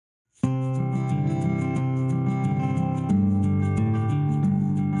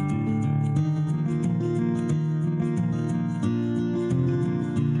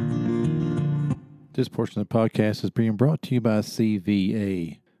This portion of the podcast is being brought to you by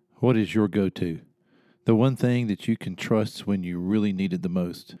CVA. What is your go-to? The one thing that you can trust when you really need it the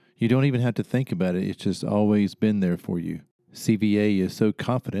most. You don't even have to think about it. It's just always been there for you. CVA is so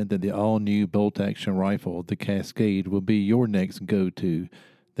confident that the all-new bolt-action rifle, the Cascade, will be your next go-to,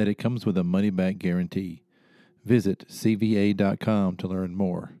 that it comes with a money-back guarantee. Visit CVA.com to learn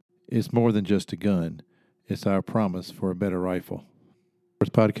more. It's more than just a gun. It's our promise for a better rifle.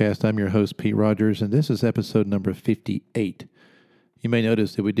 Podcast. I'm your host, Pete Rogers, and this is episode number 58. You may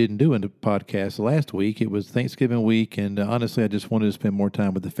notice that we didn't do a podcast last week. It was Thanksgiving week, and honestly, I just wanted to spend more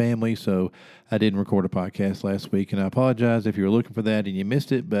time with the family, so I didn't record a podcast last week, and I apologize if you were looking for that and you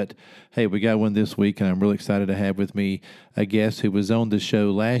missed it, but hey, we got one this week, and I'm really excited to have with me a guest who was on the show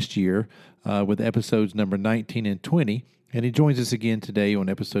last year with episodes number 19 and 20. And he joins us again today on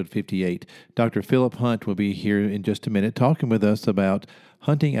episode 58. Dr. Philip Hunt will be here in just a minute talking with us about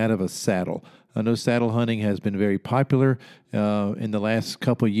hunting out of a saddle. I know saddle hunting has been very popular in the last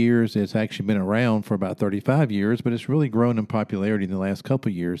couple of years. It's actually been around for about 35 years, but it's really grown in popularity in the last couple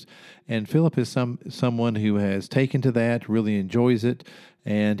of years. And Philip is someone who has taken to that, really enjoys it,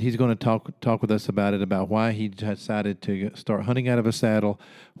 and he's going to talk with us about it, about why he decided to start hunting out of a saddle,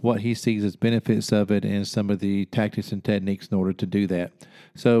 what he sees as benefits of it, and some of the tactics and techniques in order to do that.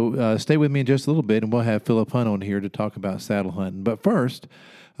 So stay with me in just a little bit, and we'll have Philip Hunt on here to talk about saddle hunting. But first,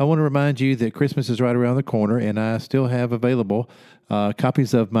 I want to remind you that Christmas is right around the corner, and I still have available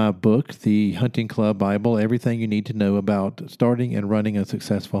copies of my book, The Hunting Club Bible, Everything You Need to Know About Starting and Running a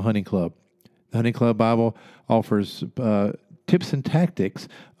Successful Hunting Club. The Hunting Club Bible offers tips and tactics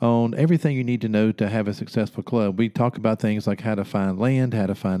on everything you need to know to have a successful club. We talk about things like how to find land, how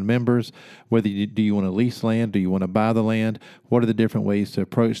to find members, whether do you want to lease land, do you want to buy the land, what are the different ways to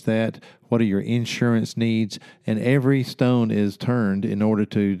approach that, what are your insurance needs, and every stone is turned in order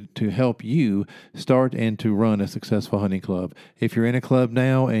to help you start and to run a successful hunting club. If you're in a club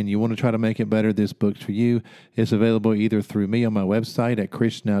now and you want to try to make it better, this book's for you. It's available either through me on my website at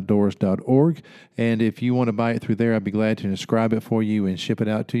christianoutdoors.org, and if you want to buy it through there, I'd be glad to inscribe it for you and ship it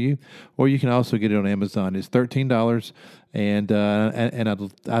out to you, or you can also get it on Amazon. It's $13, and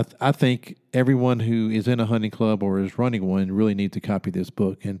I think everyone who is in a hunting club or is running one really needs to copy this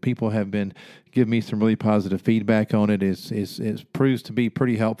book. And people have been giving me some really positive feedback on it. It proves to be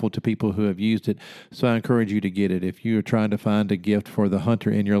pretty helpful to people who have used it. So I encourage you to get it. If you are trying to find a gift for the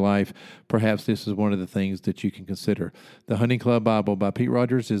hunter in your life, perhaps this is one of the things that you can consider. The Hunting Club Bible by Pete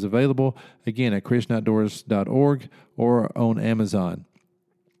Rogers is available, again, at christianoutdoors.org or on Amazon.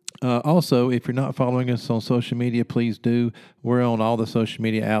 Also, if you're not following us on social media, please do. We're on all the social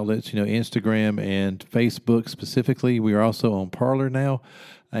media outlets, Instagram and Facebook specifically. We are also on Parler now.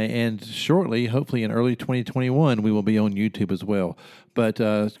 And shortly, hopefully in early 2021, we will be on YouTube as well. But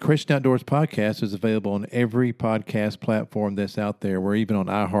Christian Outdoors Podcast is available on every podcast platform that's out there. We're even on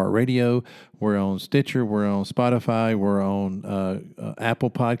iHeartRadio. We're on Stitcher. We're on Spotify. We're on Apple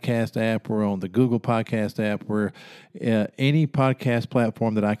Podcast app. We're on the Google Podcast app. We're any podcast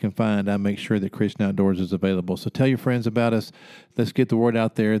platform that I can find, I make sure that Christian Outdoors is available. So tell your friends about us. Let's get the word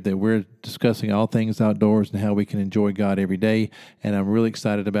out there that we're discussing all things outdoors and how we can enjoy God every day. And I'm really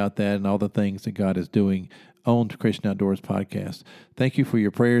excited about that and all the things that God is doing on the Christian Outdoors Podcast. Thank you for your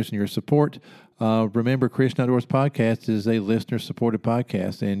prayers and your support. Remember, Christian Outdoors Podcast is a listener-supported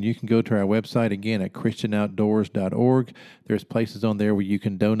podcast, and you can go to our website, again, at christianoutdoors.org. There's places on there where you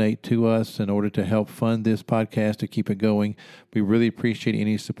can donate to us in order to help fund this podcast to keep it going. We really appreciate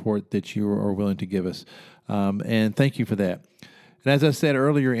any support that you are willing to give us, and thank you for that. And as I said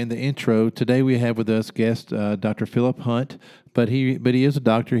earlier in the intro, today we have with us guest Dr. Philip Hunt, but he is a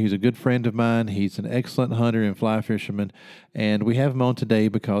doctor. He's a good friend of mine. He's an excellent hunter and fly fisherman, and we have him on today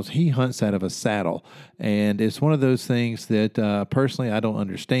because he hunts out of a saddle. And it's one of those things that personally I don't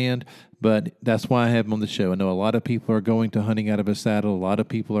understand, but that's why I have him on the show. I know a lot of people are going to hunting out of a saddle. A lot of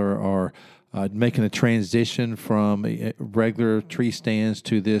people are making a transition from regular tree stands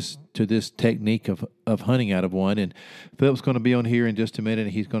to this technique of hunting out of one. And Philip's going to be on here in just a minute,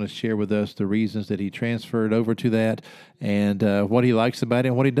 and he's going to share with us the reasons that he transferred over to that and what he likes about it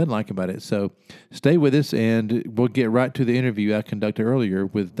and what he doesn't like about it. So stay with us, and we'll get right to the interview I conducted earlier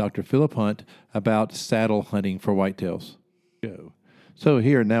with Dr. Philip Hunt about saddle hunting for whitetails. Go. So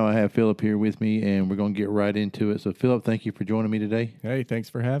here, now I have Philip here with me, and we're going to get right into it. So Philip, thank you for joining me today. Hey, thanks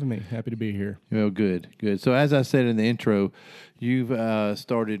for having me. Happy to be here. Well, good. So as I said in the intro, you've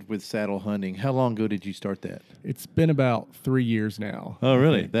started with saddle hunting. How long ago did you start that? It's been about 3 years now. Oh,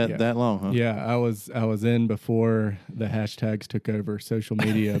 really? That long, huh? Yeah, I was in before the hashtags took over social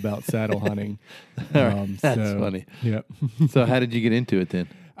media about saddle hunting. That's funny. Yep. So how did you get into it then?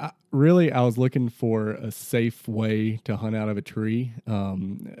 really, I was looking for a safe way to hunt out of a tree.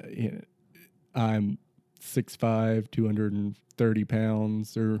 I'm 6'5", 230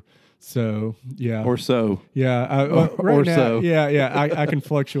 pounds or so. Yeah. Or so. Yeah. Right or now, so. yeah. I can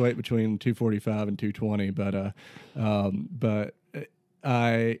fluctuate between 245 and 220, but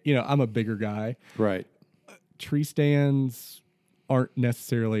I'm a bigger guy. Right. Tree stands aren't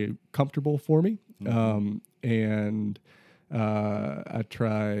necessarily comfortable for me. And I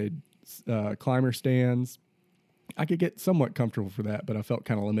tried climber stands. I could get somewhat comfortable for that, but I felt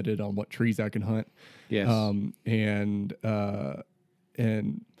kind of limited on what trees I can hunt. Yes. And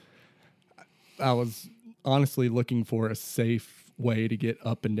I was honestly looking for a safe way to get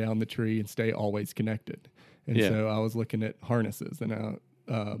up and down the tree and stay always connected. And so I was looking at harnesses and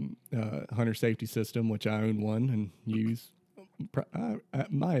hunter safety system, which I own one and use. I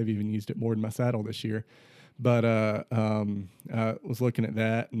might have even used it more in my saddle this year. But I was looking at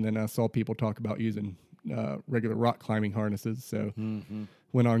that, and then I saw people talk about using regular rock climbing harnesses. So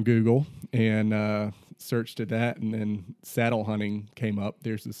went on Google and searched at that, and then saddle hunting came up.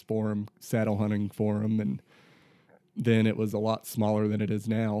 There's this forum, saddle hunting forum, and then it was a lot smaller than it is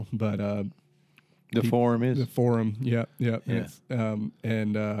now. But the forum is? The forum, yeah.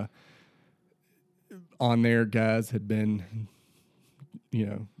 And on there, guys had been,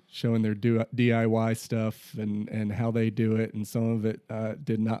 showing their DIY stuff and how they do it, and some of it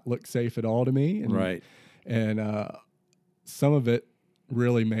did not look safe at all to me. And, right. And some of it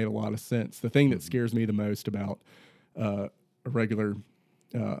really made a lot of sense. The thing that scares me the most about a regular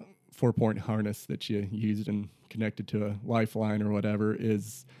 4-point harness that you used and connected to a lifeline or whatever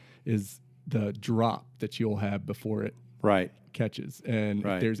is the drop that you'll have before it catches. And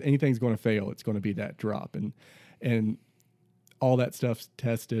if there's anything's going to fail, it's going to be that drop. And all that stuff's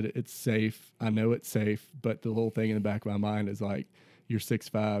tested. It's safe. I know it's safe, but the little thing in the back of my mind is like, you're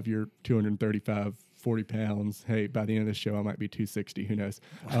 6'5", you're 235, 40 pounds. Hey, by the end of the show, I might be 260. Who knows?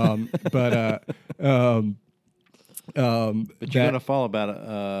 But you're going to fall about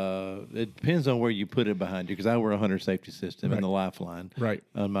it depends on where you put it behind you, because I wear a hunter safety system and the lifeline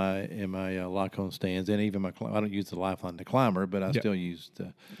on my lock-on stands, and even I don't use the lifeline to climber, but I still use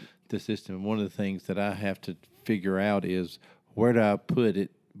the system. And one of the things that I have to figure out is, where do I put it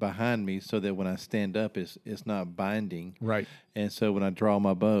behind me so that when I stand up, it's not binding. Right. And so when I draw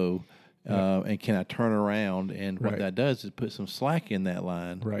my bow, and can I turn around, and what that does is put some slack in that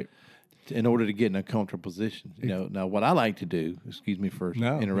line. Right. In order to get in a comfortable position. Now what I like to do, excuse me for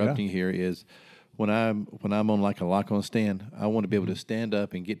interrupting here, is when I'm on like a lock-on stand, I want to be able to stand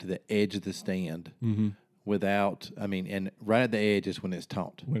up and get to the edge of the stand without, and right at the edge is when it's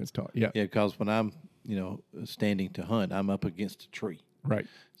taut. Yeah, because when I'm, standing to hunt, I'm up against a tree. Right.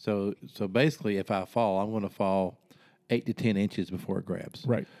 So basically, if I fall, I'm going to fall 8 to 10 inches before it grabs.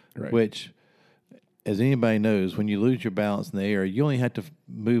 Right. Which, as anybody knows, when you lose your balance in the air, you only have to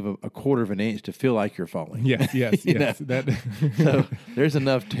move a quarter of an inch to feel like you're falling. Yes. So there's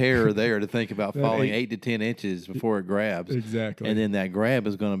enough terror there to think about falling 8 to 10 inches before it grabs. Exactly. And then that grab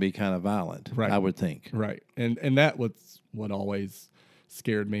is going to be kind of violent, I would think. Right. And that was what always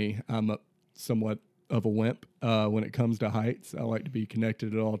scared me. I'm somewhat of a wimp when it comes to heights. I like to be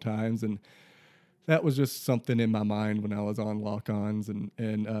connected at all times, and that was just something in my mind when I was on lock-ons and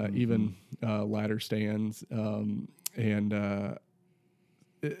even ladder stands, and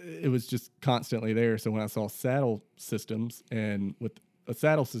it was just constantly there. So when I saw saddle systems, and with a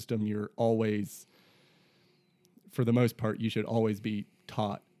saddle system, you're always, for the most part, you should always be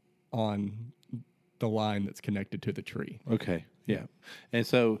taught on the line that's connected to the tree. Okay. Yeah. And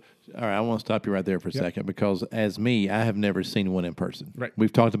so, all right, I want to stop you right there for a second, because as me, I have never seen one in person. Right.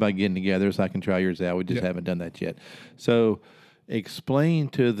 We've talked about getting together so I can try yours out. We just haven't done that yet. So explain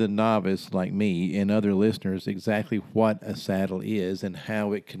to the novice like me and other listeners exactly what a saddle is and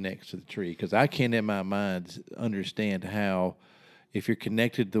how it connects to the tree. Because I can't in my mind understand how, if you're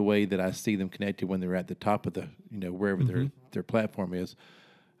connected the way that I see them connected when they're at the top of the, wherever their platform is,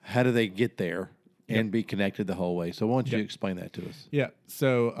 how do they get there and be connected the whole way? So why don't you explain that to us? Yeah.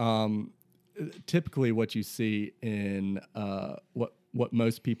 So typically what you see in what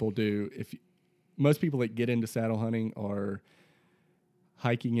most people do, most people that get into saddle hunting are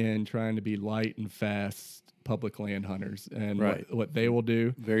hiking in, trying to be light and fast public land hunters. And what they will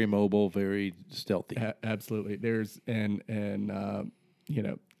do. Very mobile, very stealthy. Absolutely. There's,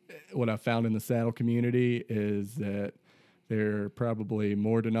 what I found in the saddle community is that there are probably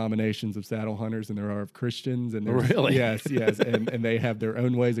more denominations of saddle hunters than there are of Christians. And Really? Yes, and they have their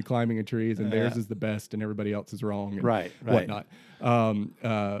own ways of climbing in trees, and theirs is the best, and everybody else is wrong, and Right. whatnot.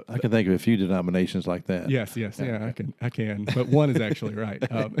 I can think of a few denominations like that. Yes, I can, but one is actually right.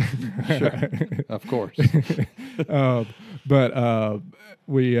 Sure, of course. But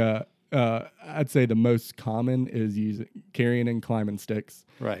I'd say the most common is carrying and climbing sticks,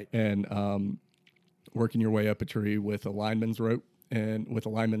 Right. and working your way up a tree with a lineman's rope and with a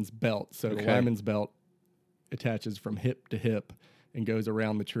lineman's belt. So the lineman's belt attaches from hip to hip and goes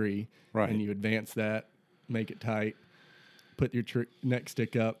around the tree. Right. And you advance that, make it tight, put your next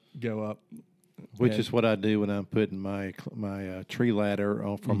stick up, go up. Which is what I do when I'm putting my tree ladder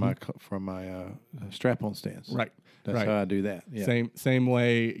on from my strap-on stands. Right. That's how I do that. Yeah. Same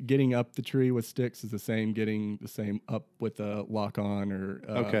way. Getting up the tree with sticks is the same. Getting the same up with a lock on or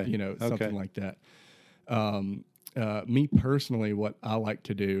something like that. Me personally, what I like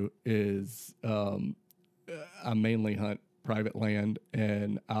to do is I mainly hunt private land,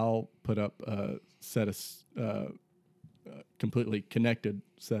 and I'll put up a set of completely connected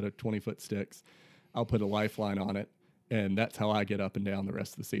set of 20-foot sticks. I'll put a lifeline on it, and that's how I get up and down the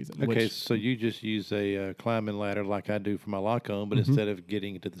rest of the season. Okay, so you just use a climbing ladder like I do for my lock on, but instead of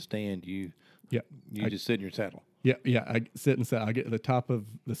getting to the stand, you just sit in your saddle. Yeah. I sit and I get to the top of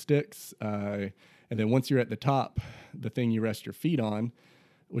the sticks, and then once you're at the top, the thing you rest your feet on,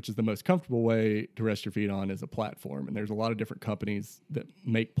 which is the most comfortable way to rest your feet on, is a platform. And there's a lot of different companies that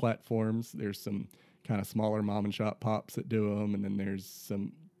make platforms. There's some kind of smaller mom and shop pops that do them, and then there's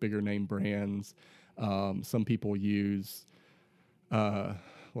some bigger name brands. Some people use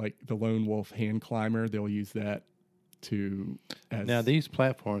like the Lone Wolf hand climber. They'll use that now these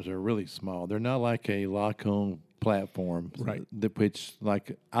platforms are really small. They're not like a lock-on platform, right? Which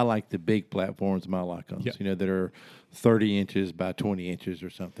I like the big platforms, my lock-ons, that are 30 inches by 20 inches or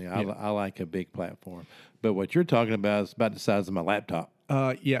something. I like a big platform. But what you're talking about is about the size of my laptop.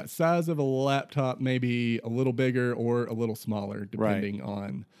 Size of a laptop, maybe a little bigger or a little smaller, depending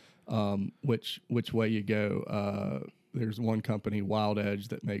on which way you go. There's one company, Wild Edge,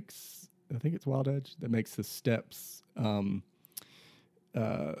 that makes. I think it's Wild Edge that makes the steps.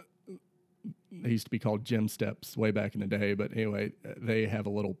 They used to be called gym steps way back in the day, but anyway, they have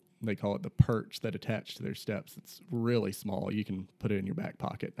they call it the perch that attach to their steps. It's really small. You can put it in your back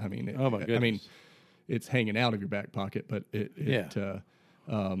pocket. I mean, oh my goodness. I mean, it's hanging out of your back pocket, but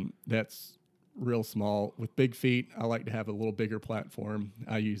that's real small. With big feet, I like to have a little bigger platform.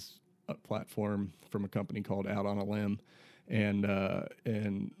 I use a platform from a company called Out on a Limb, and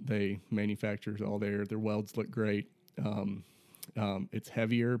they manufacture all their welds look great. It's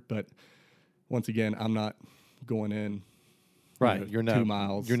heavier, but once again, I'm not going in. Right, you're not 2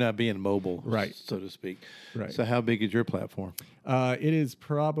 miles. You're not being mobile, right, so to speak. Right. So, how big is your platform? It is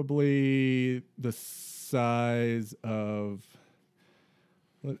probably the size of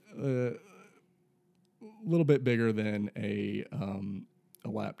a little bit bigger than a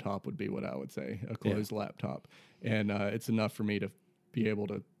laptop would be what I would say, a closed laptop, and it's enough for me to be able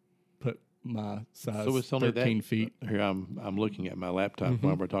to put my size. So it's only 13 feet. Here, I'm looking at my laptop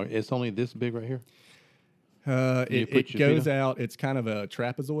while we're talking. It's only this big right here. It goes out. It's kind of a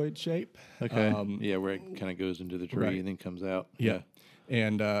trapezoid shape. Okay. Where it kind of goes into the tree and then comes out. Yeah.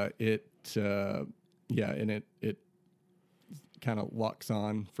 And it kind of locks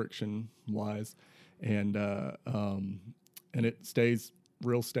on friction wise, and it stays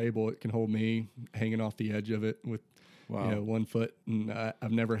real stable. It can hold me hanging off the edge of it with 1 foot, and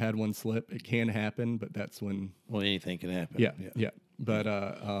I've never had one slip. It can happen, but that's when anything can happen. Yeah. But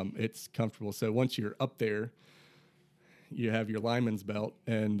it's comfortable. So once you're up there, you have your lineman's belt,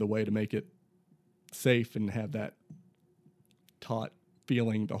 and the way to make it safe and have that taut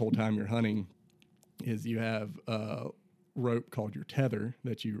feeling the whole time you're hunting is you have a rope called your tether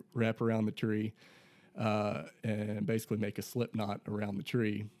that you wrap around the tree and basically make a slip knot around the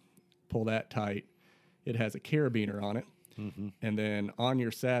tree. Pull that tight. It has a carabiner on it. Mm-hmm. And then on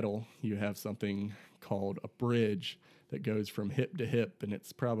your saddle, you have something called a bridge that goes from hip to hip, and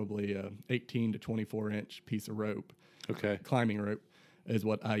it's probably a 18 to 24 inch piece of rope. Okay. Climbing rope is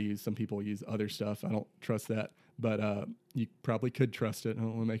what I use. Some people use other stuff. I don't trust that, but you probably could trust it. I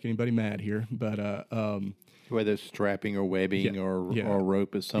don't want to make anybody mad here, but whether it's strapping or webbing or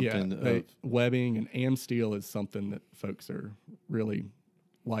rope is something. Webbing and am steel is something that folks are really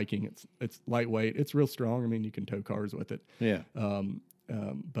liking. It's lightweight. It's real strong. I mean, you can tow cars with it. Yeah.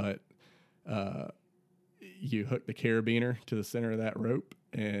 But you hook the carabiner to the center of that rope,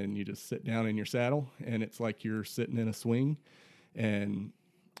 and you just sit down in your saddle, and it's like you're sitting in a swing. And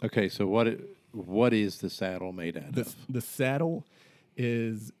okay, so what is the saddle made out of? The saddle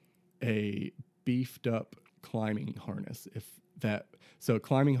is a beefed up climbing harness. So a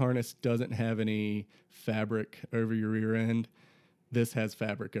climbing harness doesn't have any fabric over your rear end. This has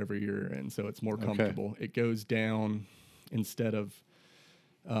fabric over your rear end, so it's more comfortable. It goes down instead of,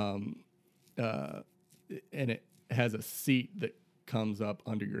 and it has a seat that comes up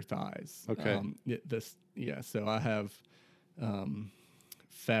under your thighs. Okay. So I have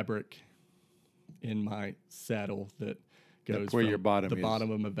fabric in my saddle that goes where from your bottom the is. bottom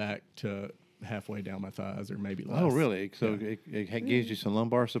of my back to halfway down my thighs, or maybe less. Oh, really? So it gives you some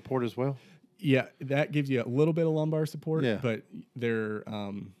lumbar support as well? Yeah, that gives you a little bit of lumbar support, Yeah. but they're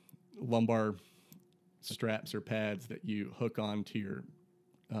lumbar straps or pads that you hook onto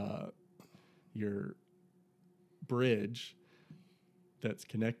your bridge that's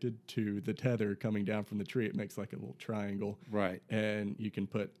connected to the tether coming down from the tree. It makes like a little triangle. Right. And you can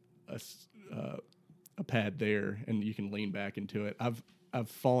put a pad there, and you can lean back into it. I've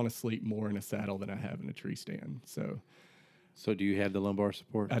fallen asleep more in a saddle than I have in a tree stand. So do you have the lumbar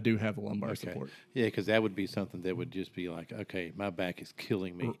support? I do have a lumbar support. Yeah, because that would be something that would just be like, okay, my back is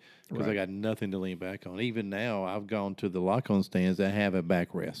killing me because I got nothing to lean back on. Even now, I've gone to the lock-on stands that have a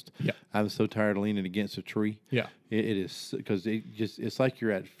backrest. Yeah. I'm so tired of leaning against a tree. Yeah. It is because it's like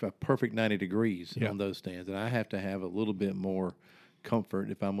you're at a perfect 90 degrees on those stands, and I have to have a little bit more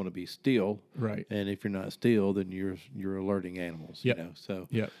comfort if I'm going to be still. Right. And if you're not still, then you're alerting animals. Yep. You know. So.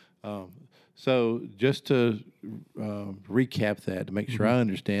 Yep. So just to recap that, to make sure I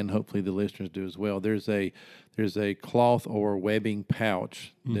understand, hopefully the listeners do as well. There's a cloth or webbing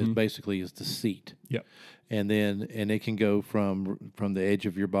pouch that basically is the seat. Yep. And it can go from the edge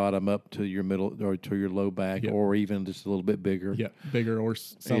of your bottom up to your middle or to your low back, or even just a little bit bigger. Yeah, bigger, or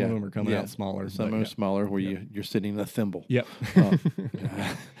some of them are coming out smaller. Some are smaller, where you're sitting in a thimble. Yep.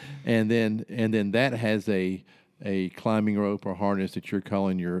 And then that has a climbing rope or harness that you're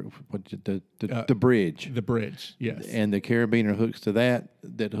calling the bridge. The bridge, yes. And the carabiner hooks to that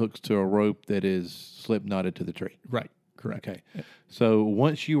hooks to a rope that is slip knotted to the tree. Right. Correct. Okay. So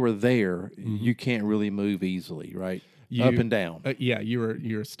once you were there, you can't really move easily, right? Up and down.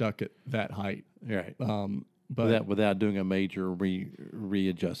 You're stuck at that height. Right. But without doing a major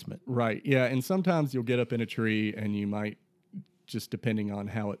readjustment. Right. Yeah. And sometimes you'll get up in a tree and you might, just depending on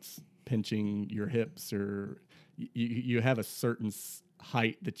how it's pinching your hips, or you have a certain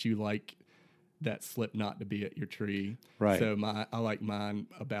height that you like that slip knot to be at your tree. Right. So I like mine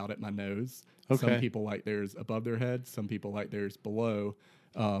about at my nose. Okay. Some people like theirs above their head. Some people like theirs below.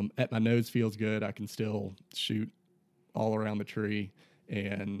 At my nose feels good. I can still shoot all around the tree,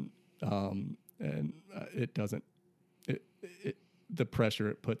 and it doesn't. The pressure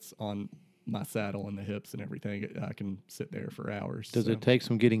it puts on my saddle and the hips and everything, I can sit there for hours. Does it take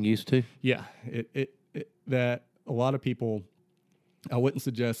some getting used to? Yeah, that a lot of people. I wouldn't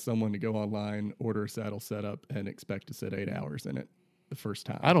suggest someone to go online, order a saddle setup, and expect to sit 8 hours in it the first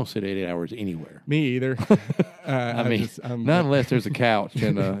time. I don't sit 8 hours anywhere. Me either. Not unless there's a couch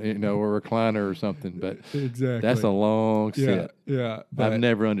and a recliner or something. But exactly, that's a long sit. Yeah. I've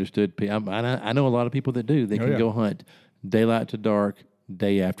never understood. I know a lot of people that do. They can go hunt daylight to dark,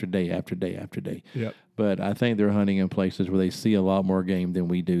 day after day after day after day. Yep. But I think they're hunting in places where they see a lot more game than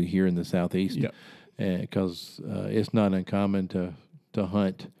we do here in the Southeast. Yep. Because it's not uncommon to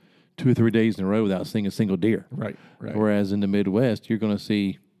hunt 2 or 3 days in a row without seeing a single deer. Right. Whereas in the Midwest, you're going to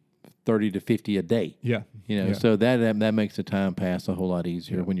see 30 to 50 a day. Yeah. So that makes the time pass a whole lot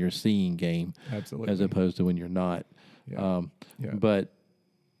easier when you're seeing game. Absolutely. As opposed to when you're not. Yeah. But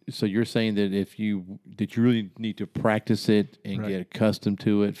so you're saying that you really need to practice it and get accustomed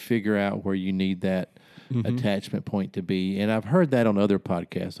to it, figure out where you need that attachment point to be. And I've heard that on other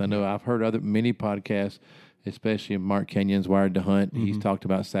podcasts. I know I've heard many podcasts, especially Mark Kenyon's Wired to Hunt. He's talked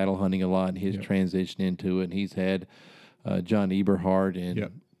about saddle hunting a lot and his transition into it. And he's had John Eberhard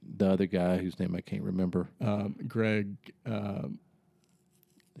and the other guy whose name I can't remember. Greg.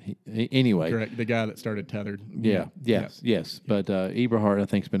 Anyway. Greg, the guy that started Tethered. Yes. But Eberhard, I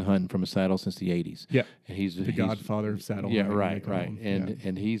think, has been hunting from a saddle since the 80s. Yeah. And he's the godfather of saddle hunting. Right.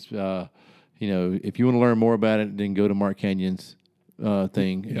 And he's, if you want to learn more about it, then go to Mark Kenyon's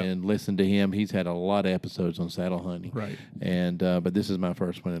thing and listen to him. He's had a lot of episodes on saddle hunting. Right. And but this is my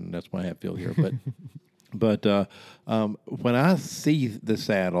first one, and that's why I have Phil here. But when I see the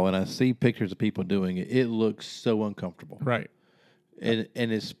saddle and I see pictures of people doing it, it looks so uncomfortable. Right.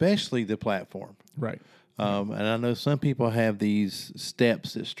 And especially the platform. Right. And I know some people have these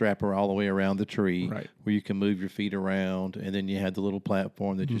steps that strap her all the way around the tree, right, where you can move your feet around, and then you have the little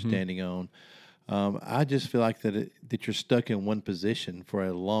platform that you're standing on. I just feel like that you're stuck in one position for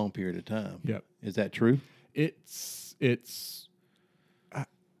a long period of time. Yep. Is that true? It's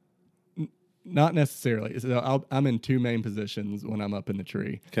not necessarily. So I'm in two main positions when I'm up in the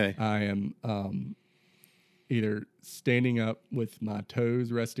tree. Okay. I am either standing up with my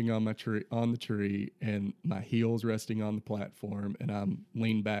toes resting on the tree and my heels resting on the platform, and I'm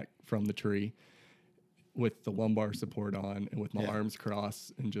leaned back from the tree with the lumbar support on and with my arms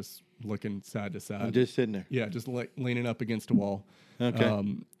crossed and just looking side to side. I'm just sitting there. Yeah, just like leaning up against a wall. Okay.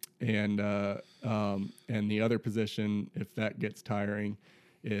 And the other position, if that gets tiring,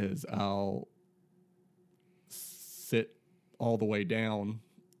 is I'll sit all the way down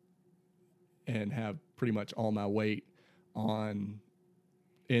and have pretty much all my weight in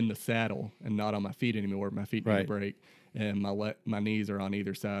the saddle and not on my feet anymore. My feet need a break, and my knees are on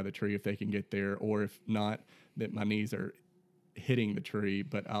either side of the tree if they can get there, or if not, that my knees are hitting the tree.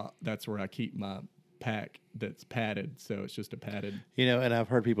 But that's where I keep my pack that's padded, so it's just a padded. And I've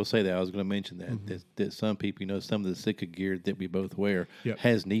heard people say that. I was going to mention that, that some people, some of the Sika gear that we both wear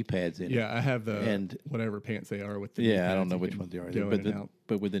has knee pads in it. Yeah, I have whatever pants they are with the knee pads. I don't know which ones they are,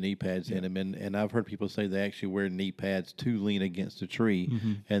 but with the knee pads in them. And I've heard people say they actually wear knee pads to lean against a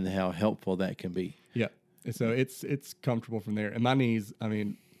tree, and how helpful that can be. Yeah, so it's comfortable from there. And my knees, I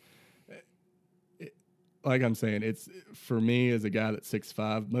mean, like I'm saying, it's for me as a guy that's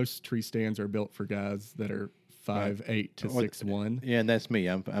 6'5". Most tree stands are built for guys that are 5'8" to 6'1". Yeah, and that's me.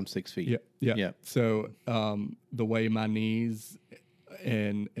 I'm 6 feet. Yeah. So the way my knees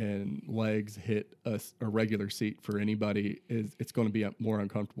and legs hit a regular seat for anybody it's going to be more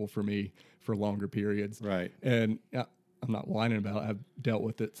uncomfortable for me for longer periods. Right. And I'm not whining about it. I've dealt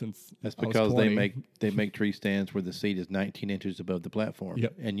with it since that's I was because 20. they make tree stands where the seat is 19 inches above the platform.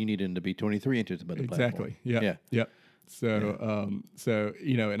 Yep. And you need them to be 23 inches above the platform. Exactly. Yeah. So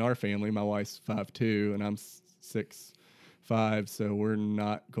in our family, my wife's 5'2" and I'm 6'5", so we're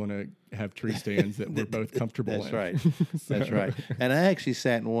not going to have tree stands that we're both comfortable That's in. Right. That's right. And I actually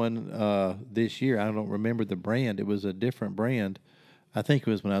sat in one this year. I don't remember the brand. It was a different brand. I think it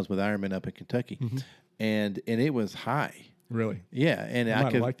was when I was with Ironman up in Kentucky. And it was high. Really? Yeah, and I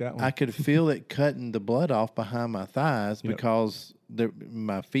could like that one. I could feel it cutting the blood off behind my thighs because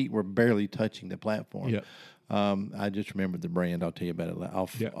my feet were barely touching the platform. Yep. I just remembered the brand. I'll tell you about it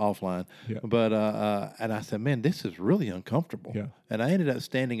offline. Yep. But and I said, man, this is really uncomfortable. Yeah. And I ended up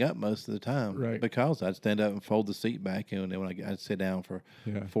standing up most of the time, because I'd stand up and fold the seat back, and then when I'd sit down for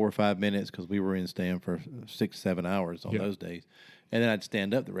 4 or 5 minutes because we were in stand for 6-7 hours on those days. And then I'd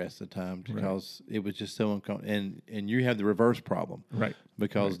stand up the rest of the time because it was just so uncomfortable. And you have the reverse problem. Right.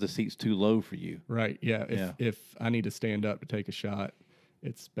 Because the seat's too low for you. Right. Yeah. If I need to stand up to take a shot,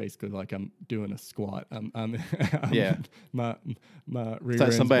 it's basically like I'm doing a squat. I'm my rear it's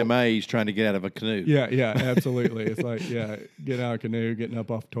like somebody my age trying to get out of a canoe. Yeah, absolutely. It's like getting out of a canoe, getting up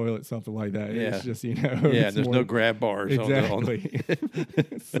off the toilet, something like that. Yeah. It's just there's no grab bars. Exactly.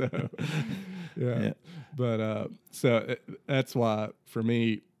 So but so that's why for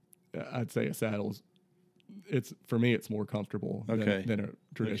me, I'd say a saddle's. For me, it's more comfortable than a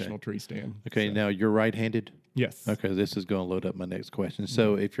traditional tree stand. Okay, now you're right-handed? Yes. Okay, this is going to load up my next question.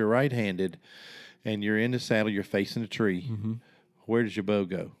 So if you're right-handed and you're in the saddle, you're facing the tree, where does your bow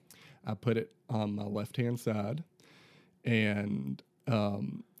go? I put it on my left-hand side, and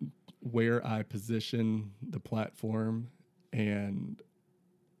where I position the platform and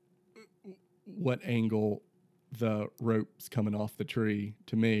what angle the rope's coming off the tree,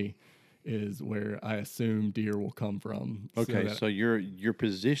 to me, is where I assume deer will come from. Okay, so you're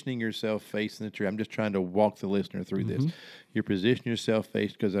positioning yourself facing the tree. I'm just trying to walk the listener through this. You're positioning yourself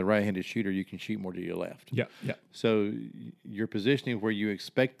facing, because a right-handed shooter, you can shoot more to your left. Yeah. So you're positioning where you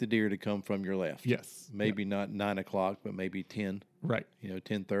expect the deer to come from your left. Yes. Maybe not 9 o'clock, but maybe 10. Right.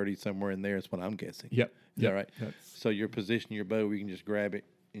 10:30, somewhere in there is what I'm guessing. Yep. Is that right? So you're positioning your bow where you can just grab it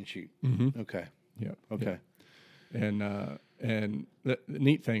and shoot. Okay. Yep. Okay. Yep. And the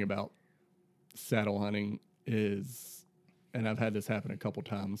neat thing about saddle hunting is, and I've had this happen a couple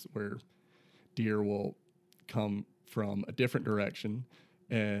times, where deer will come from a different direction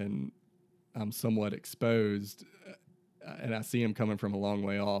and I'm somewhat exposed and I see them coming from a long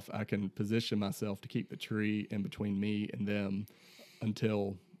way off. I can position myself to keep the tree in between me and them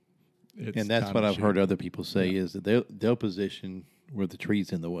until it's And that's time what to I've shoot. heard other people say is that they'll position where the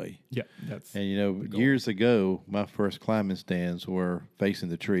tree's in the way. Yeah, that's And years ago, my first climbing stands were facing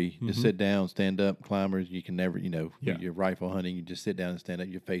the tree. You sit down, stand up. Climbers, you can never, you're rifle hunting. You just sit down and stand up.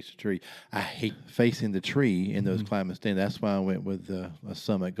 You face the tree. I hate facing the tree in those climbing stands. That's why I went with a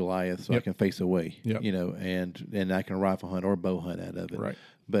Summit Goliath, so I can face away. And I can rifle hunt or bow hunt out of it. Right.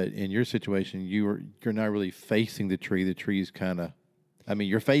 But in your situation, you're not really facing the tree. The tree's kind of, I mean,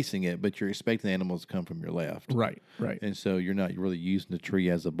 you're facing it, but you're expecting the animals to come from your left. Right. And so you're not really using the tree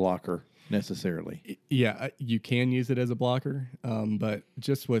as a blocker necessarily. Yeah, you can use it as a blocker, but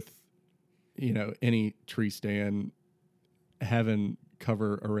just with, any tree stand, having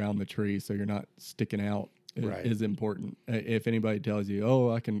cover around the tree so you're not sticking out is important. If anybody tells you,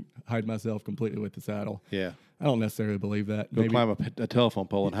 "Oh, I can hide myself completely with the saddle," Yeah. I don't necessarily believe that. Go climb a telephone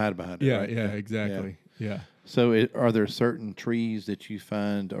pole and hide behind it. Yeah, right? yeah, exactly. Yeah. So are there certain trees that you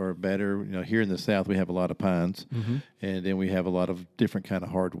find are better? Here in the South, we have a lot of pines, and then we have a lot of different kind of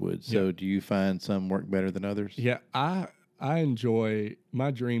hardwoods. So do you find some work better than others? Yeah, I enjoy, my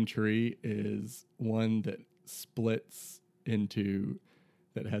dream tree is one that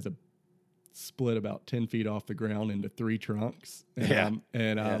has a split about 10 feet off the ground into 3 trunks.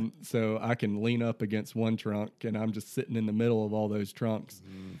 So I can lean up against one trunk and I'm just sitting in the middle of all those trunks.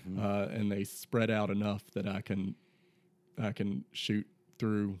 And they spread out enough that I can shoot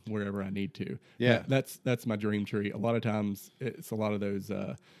through wherever I need to. Yeah. That's my dream tree. A lot of times it's a lot of those,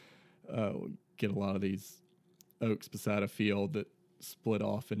 get a lot of these oaks beside a field that split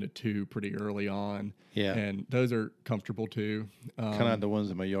off into 2 pretty early on. Yeah. And those are comfortable too. Kind of the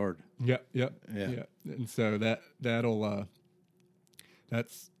ones in my yard. Yeah. And so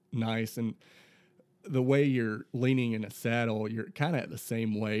that's nice. And the way you're leaning in a saddle, you're kind of at the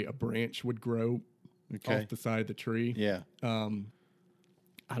same way a branch would grow off the side of the tree. Yeah.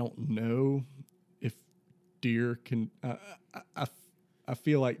 I don't know if deer can, I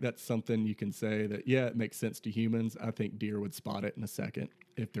feel like that's something you can say that, it makes sense to humans. I think deer would spot it in a second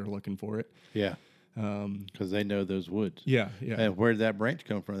if they're looking for it. Yeah. Because they know those woods. Yeah. And where did that branch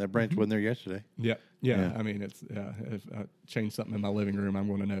come from? That branch wasn't there yesterday. Yeah. I mean, if I change something in my living room, I'm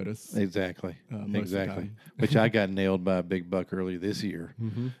going to notice. Exactly. Most of the time. Which I got nailed by a big buck earlier this year.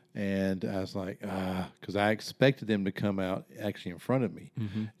 And I was like, because I expected them to come out actually in front of me.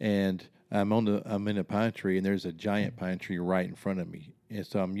 And I'm in a pine tree, and there's a giant pine tree right in front of me. And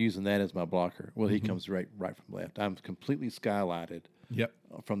so I'm using that as my blocker. Well, he comes right from left. I'm completely skylighted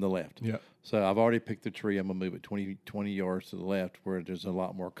from the left. So I've already picked the tree. I'm going to move it 20 yards to the left where there's a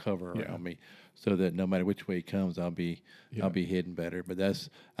lot more cover around me so that no matter which way he comes, I'll be hidden better. But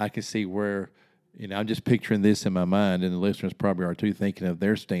I can see where, I'm just picturing this in my mind, and the listeners probably are too, thinking of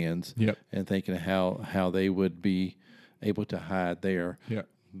their stands and thinking of how they would be able to hide there.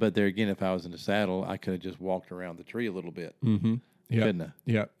 But there again, if I was in the saddle, I could have just walked around the tree a little bit. Couldn't I?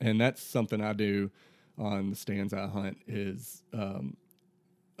 Yeah, and that's something I do on the stands I hunt is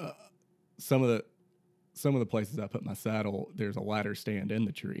some of the places I put my saddle, there's a ladder stand in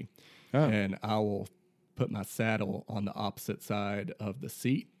the tree. And I will put my saddle on the opposite side of the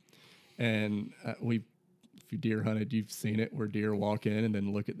seat. And if you deer hunted, you've seen it where deer walk in and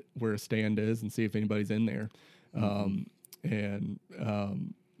then look at where a stand is and see if anybody's in there.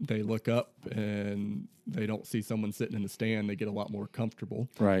 They look up and they don't see someone sitting in the stand. They get a lot more comfortable.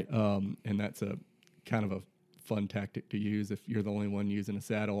 Right. And that's a kind of a fun tactic to use if you're the only one using a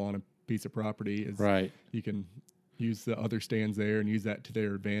saddle on a piece of property. You can use the other stands there and use that to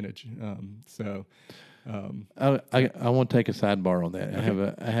their advantage. I want to take a sidebar on that.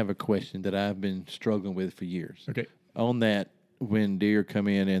 Okay. I have a question that I've been struggling with for years. Okay. On that, when deer come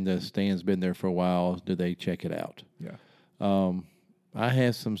in and the stand's been there for a while, do they check it out? Yeah. I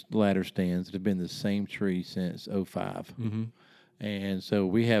have some ladder stands that have been the same tree since 2005. And so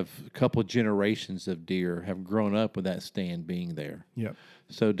we have a couple of generations of deer have grown up with that stand being there. Yep.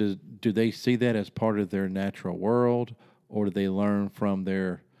 So do they see that as part of their natural world, or do they learn from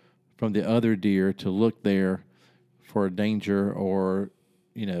the other deer to look there for a danger, or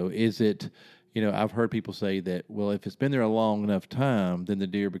is it, I've heard people say that, well, if it's been there a long enough time, then the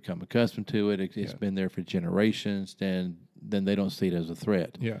deer become accustomed to it. It's been there for generations, then they don't see it as a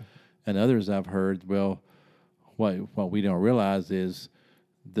threat. Yeah. And others I've heard, well, what we don't realize is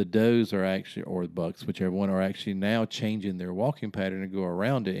the does are actually, or the bucks, whichever one, are actually now changing their walking pattern to go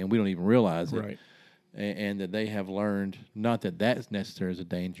around it, and we don't even realize it. Right. And that they have learned, not that that's necessarily a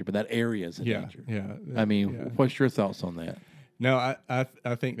danger, but that area is a danger. Yeah. I mean, what's your thoughts on that? No,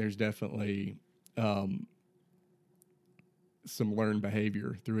 I think there's definitely some learned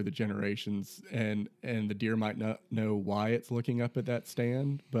behavior through the generations, and the deer might not know why it's looking up at that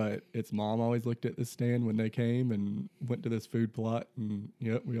stand, but its mom always looked at this stand when they came and went to this food plot, and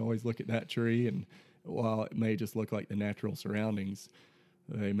we always look at that tree, and while it may just look like the natural surroundings,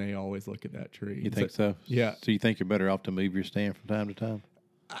 they may always look at that tree. You think so? Yeah. So you think you're better off to move your stand from time to time?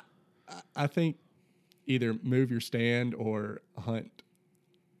 I think either move your stand or hunt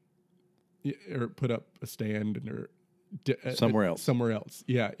or put up a stand somewhere else. Somewhere else.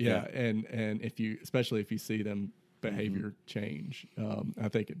 Yeah. And especially if you see them behavior change, I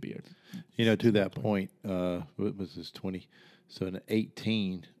think it'd be to that point, what was this 20? So in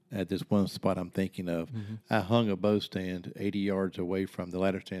 18, at this one spot I'm thinking of, I hung a bow stand 80 yards away from the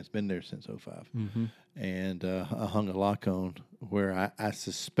ladder stand. It's been there since 05. And I hung a lock on where I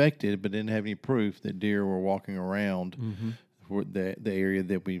suspected, but didn't have any proof, that deer were walking around the area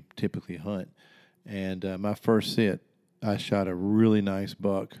that we typically hunt. And my first sit, I shot a really nice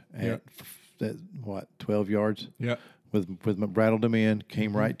buck at 12 yards. Yeah. With my rattled him in,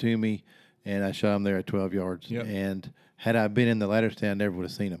 came right to me, and I shot him there at 12 yards. Yep. And had I been in the ladder stand, I never would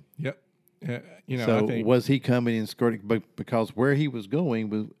have seen him. Yep. So I think, was he coming and skirting? Because where he was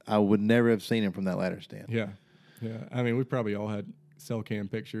going, I would never have seen him from that ladder stand. Yeah. I mean, we probably all had cell cam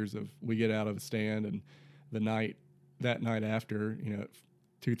pictures of we get out of the stand, and that night after,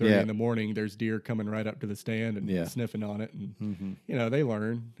 2:30 in the morning, there's deer coming right up to the stand and sniffing on it, and they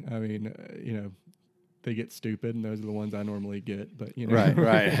learn. I mean, they get stupid, and those are the ones I normally get. But right.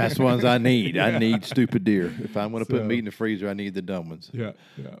 That's the ones I need. I need stupid deer. If I'm going to put meat in the freezer, I need the dumb ones. Yeah.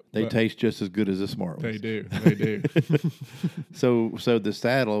 They taste just as good as the smart ones. They do. So the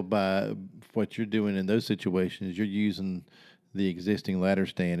saddle, by what you're doing in those situations, you're using the existing ladder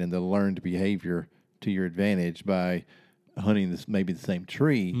stand and the learned behavior to your advantage by hunting maybe the same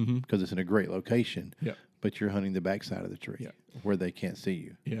tree because it's in a great location. Yep. But you're hunting the backside of the tree where they can't see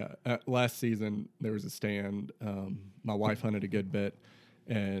you. Yeah. Last season, there was a stand. My wife hunted a good bit,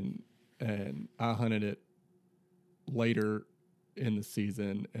 and I hunted it later in the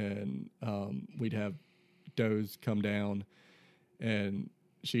season, and we'd have does come down, and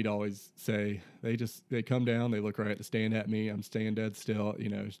she'd always say, they come down, they look right at the stand at me, I'm staying dead still.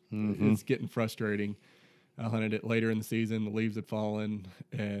 It's getting frustrating. I hunted it later in the season. The leaves had fallen,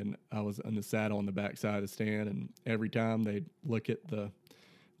 and I was on the saddle on the back side of the stand. And every time they'd look at the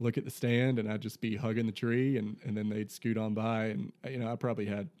stand, and I'd just be hugging the tree, and then they'd scoot on by. And I probably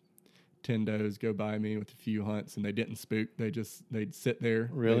had 10 does go by me with a few hunts, and they didn't spook. They'd sit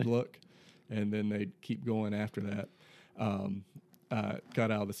there, they'd look, and then they'd keep going after that. I got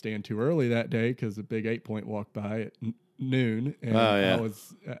out of the stand too early that day because a big 8-point walked by at noon, and I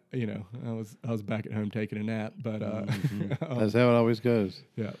was, I was back at home taking a nap. But that's how it always goes.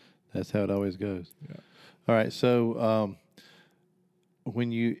 Yeah, that's how it always goes. Yeah. All right. So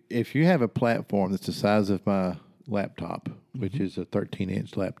if you have a platform that's the size of my laptop, which is a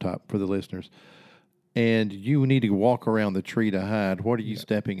 13-inch laptop for the listeners, and you need to walk around the tree to hide, what are you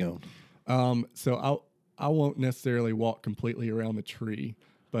stepping on? So I won't necessarily walk completely around the tree,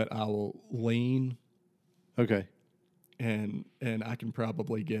 but I will lean. Okay. And I can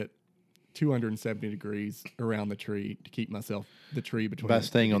probably get 270 degrees around the tree to keep the tree between. By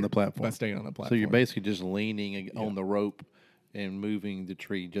staying on the platform. By staying on the platform. So you're basically just leaning on the rope and moving the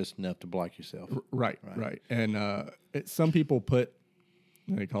tree just enough to block yourself. Right. And some people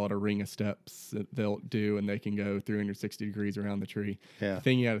they call it a ring of steps that they'll do, and they can go 360 degrees around the tree. Yeah. The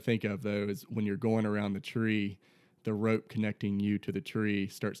thing you got to think of, though, is when you're going around the tree, the rope connecting you to the tree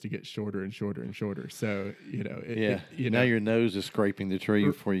starts to get shorter and shorter and shorter. So, now your nose is scraping the tree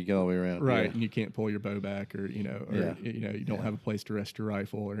before you get all the way around. Right. Yeah. And you can't pull your bow back, or you don't have a place to rest your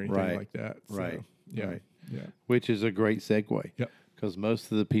rifle or anything like that. So, right. Yeah. Which is a great segue. Yep. Because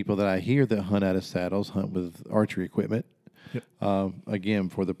most of the people that I hear that hunt out of saddles hunt with archery equipment. Yep. Again,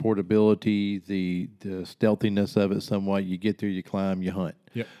 for the portability, the stealthiness of it somewhat, you get there, you climb, you hunt.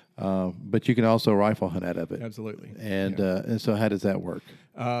 Yep. But you can also rifle hunt out of it. Absolutely. And so how does that work?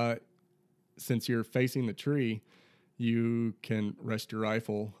 Since you're facing the tree, you can rest your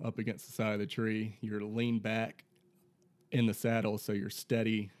rifle up against the side of the tree. You're leaned back in the saddle, so you're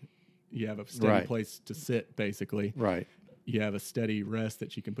steady. You have a steady place to sit, basically. Right. You have a steady rest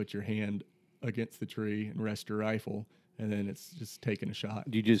that you can put your hand against the tree and rest your rifle, and then it's just taking a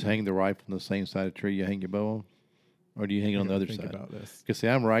shot. Do you just hang the rifle on the same side of the tree you hang your bow on? Or do you hang it on the other side? Think about this. Because, see,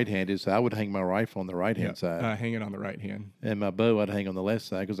 I'm right-handed, so I would hang my rifle on the right-hand side. I hang it on the right hand. And my bow I'd hang on the left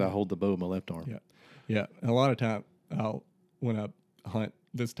side because I hold the bow with my left arm. Yeah. A lot of time, when I hunt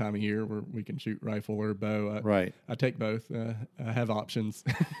this time of year where we can shoot rifle or bow, I take both. I have options.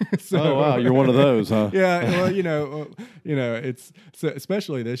 Oh, wow. You're one of those, huh? Yeah. Well, it's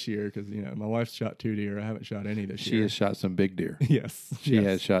especially this year because, my wife's shot 2 deer. I haven't shot any this year. She has shot some big deer. Yes. She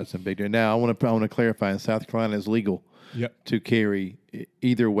has shot some big deer. Now, I want to clarify, in South Carolina, it's legal to carry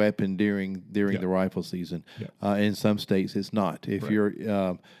either weapon during the rifle season. In some states, it's not. If you're,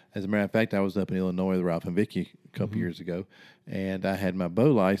 as a matter of fact, I was up in Illinois with Ralph and Vicky a couple years ago, and I had my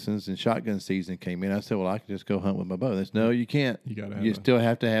bow license, and shotgun season came in. I said, well, I can just go hunt with my bow. They said, no, you can't. You still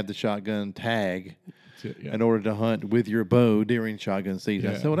have to have the shotgun tag in order to hunt with your bow during shotgun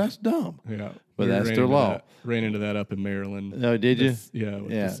season. I said, well, that's dumb. Yeah. But that's their law. Ran into that up in Maryland. Oh, did you? Yeah,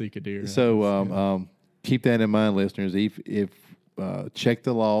 with the Sika deer. So keep that in mind, listeners. If check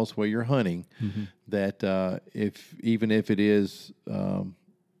the laws where you're hunting, that even if it is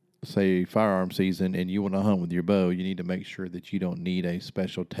say firearm season and you want to hunt with your bow, you need to make sure that you don't need a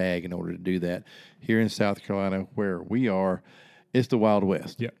special tag in order to do that. Here in South Carolina, where we are, it's the Wild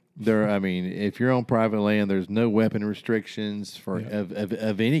West. Yeah. I mean, if you're on private land, there's no weapon restrictions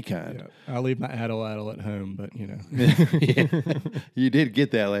of any kind. Yeah. I leave my addle at home, but You did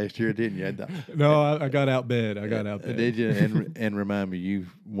get that last year, didn't you? No, I got outbid. Did you? And remind me, you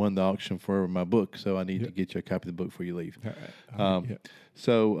won the auction for my book, so I need to get you a copy of the book before you leave.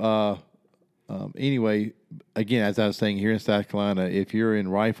 So anyway, again, as I was saying, here in South Carolina, if you're in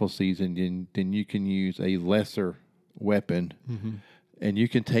rifle season, then you can use a lesser weapon. And you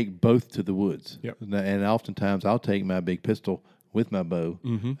can take both to the woods. Yep. And oftentimes I'll take my big pistol with my bow.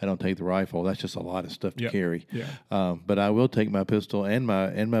 I don't take the rifle. That's just a lot of stuff to carry. Yeah. But I will take my pistol and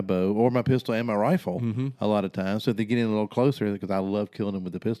my bow, or my pistol and my rifle a lot of times. So if they get in a little closer, because I love killing them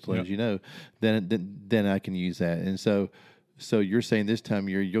with the pistol, as you know, then I can use that. And so you're saying this time of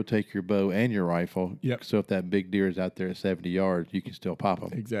year you'll take your bow and your rifle. Yep. So if that big deer is out there at 70 yards, you can still pop them.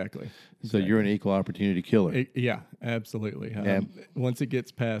 Exactly. So you're an equal opportunity killer. Yeah, absolutely. Once it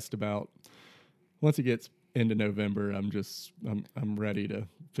gets into November, I'm ready to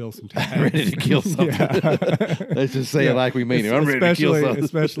fill some tags. Ready to kill something. Let's just say it like we mean it. I'm ready to kill something.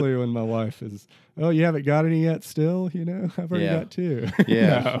 Especially when my wife is, you haven't got any yet still? I've already got 2.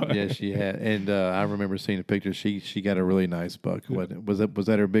 Yeah, she had. And I remember seeing a picture. She got a really nice buck. Was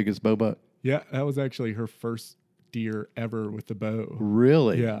that her biggest bow buck? Yeah, that was actually her first deer ever with the bow.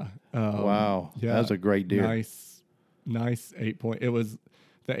 Really? Yeah. Wow. Yeah. That was a great deer. Nice 8-point. It was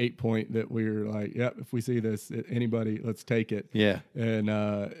the 8-point that we were like, if we see this, anybody, let's take it. Yeah.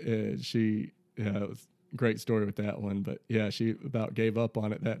 And she, it was a great story with that one. But she about gave up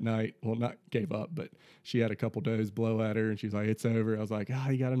on it that night. Well, not gave up, but she had a couple does blow at her and she's like, it's over. I was like,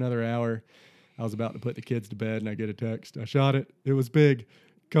 you got another hour. I was about to put the kids to bed and I get a text. I shot it. It was big.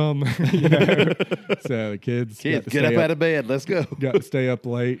 Come. So the kids get up out of bed. Let's go. Got to stay up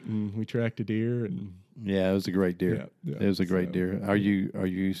late and we tracked a deer and. Yeah, it was a great deer. It was a great deer. Are you?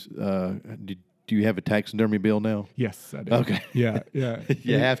 Do you have a taxidermy bill now? Yes, I do. Okay. Yeah.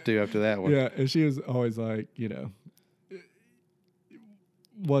 You have to after that one. Yeah, and she was always like,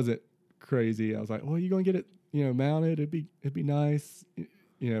 was it crazy? I was like, well, you gonna get it, mounted? It'd be nice.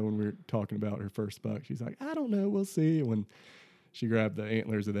 When we were talking about her first buck, she's like, I don't know, we'll see. And when she grabbed the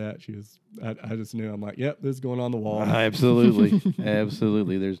antlers of that, I just knew. I'm like, yep, this is going on the wall. Absolutely.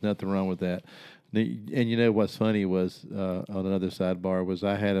 Absolutely. There's nothing wrong with that. And what's funny was, on another sidebar, was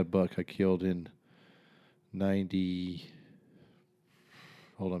I had a buck I killed in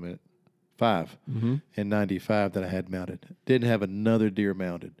 95. In 95 that I had mounted. Didn't have another deer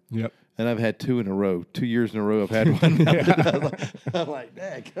mounted. Yep. And I've had 2 in a row. 2 years in a row I've had one mounted. I'm like,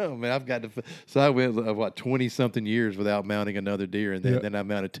 dang, man, I've got to. So I went, 20-something years without mounting another deer, and then I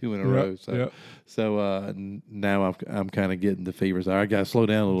mounted 2 in a row. So now I'm kind of getting the fevers. I got to slow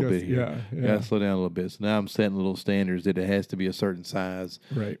down a little bit here. Got to slow down a little bit. So now I'm setting little standards that it has to be a certain size.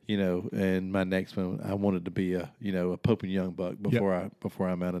 Right. And my next one, I wanted to be a Pope and Young buck before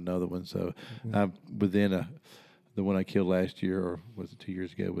I mount another one. So I'm within the one I killed last year, or was it 2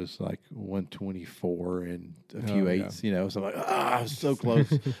 years ago, was like 124 and a few eighths, So I'm like, I was so close.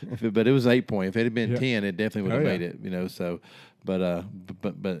 But it was 8-point. If it had been 10, it definitely would have made it, So, but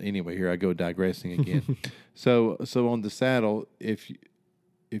anyway, here I go digressing again. So on the saddle, if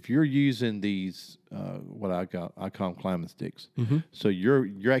you're using these, what I call them climbing sticks, so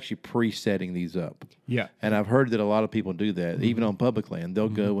you're actually pre-setting these up. Yeah. And I've heard that a lot of people do that, even on public land. They'll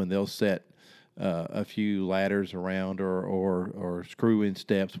go and they'll set a few ladders around or screw in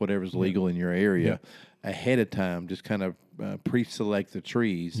steps, whatever's legal in your area, ahead of time. Just kind of pre-select the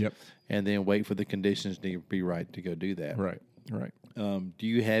trees, and then wait for the conditions to be right to go do that. Right. Do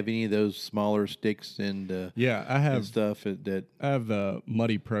you have any of those smaller sticks and I have and stuff that I have the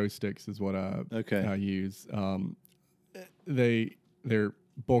Muddy Pro sticks is what I use. They're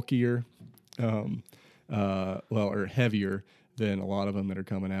bulkier, or heavier than a lot of them that are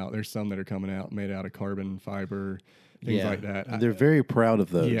coming out. There's some that are coming out made out of carbon fiber, things like that. They're very proud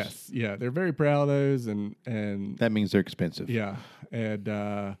of those. Yes, they're very proud of those, and that means they're expensive. Yeah, and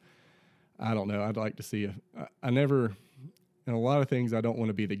I don't know. I'd like to see I never and a lot of things I don't want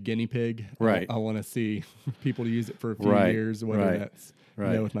to be the guinea pig. Right. I want to see people use it for a few Right. years, whether Right. that's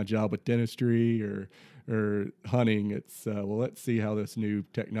Right. with my job with dentistry or hunting. It's well, let's see how this new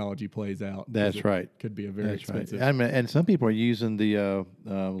technology plays out. That's right. Could be a very expensive. Right. I mean, and some people are using the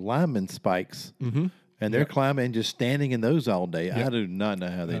lineman spikes, and they're climbing and just standing in those all day. I do not know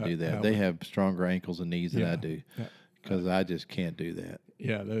how they do that. They have stronger ankles and knees than I do, because I just can't do that.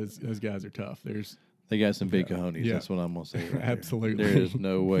 Yeah, those guys are tough. They got some big cojones. That's what I'm gonna say. Right Absolutely. There is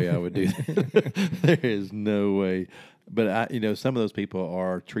no way I would do that. There is no way. But some of those people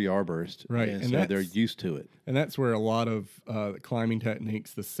are tree arborists, right? And so they're used to it. And that's where a lot of climbing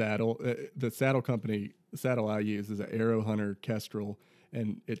techniques, the saddle company, the saddle I use is an Arrow Hunter Kestrel,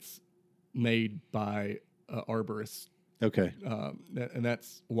 and it's made by arborists. Okay. And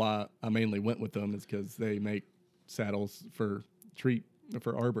that's why I mainly went with them, is because they make saddles for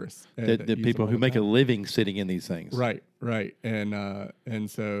arborists. The people who make a living sitting in these things. Right. And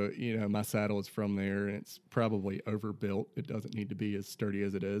so, my saddle is from there, and it's probably overbuilt. It doesn't need to be as sturdy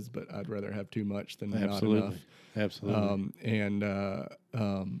as it is, but I'd rather have too much than not enough. Absolutely.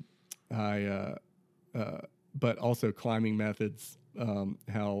 But also climbing methods,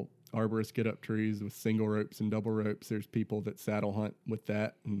 how arborists get up trees with single ropes and double ropes. There's people that saddle hunt with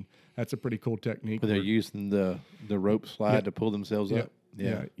that, and that's a pretty cool technique. But they're using the rope slide to pull themselves up.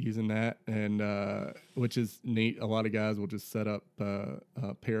 Yeah, using that, and which is neat. A lot of guys will just set up a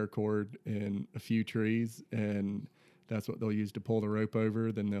paracord in a few trees, and that's what they'll use to pull the rope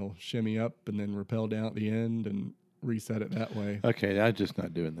over. Then they'll shimmy up and then rappel down at the end and reset it that way. Okay, I'm just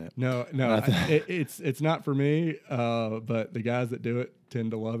not doing that. No, it's not for me. But the guys that do it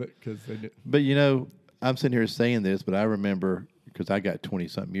tend to love it because they do. But I'm sitting here saying this, but I remember, because I got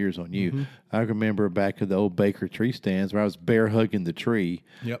 20-something years on you. I remember back at the old Baker tree stands where I was bear hugging the tree,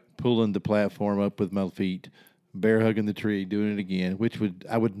 pulling the platform up with my feet, bear hugging the tree, doing it again, which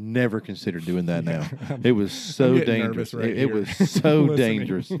I would never consider doing that now. It was so dangerous. It was so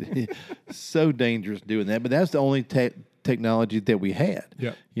dangerous. So dangerous doing that. But that's the only technology that we had.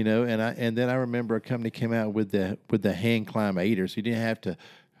 And then I remember a company came out with the hand climb aider, so you didn't have to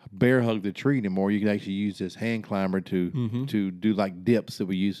bear hug the tree anymore. You can actually use this hand climber to do like dips that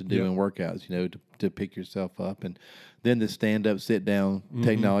we used to do in workouts, to pick yourself up. And then the stand up, sit down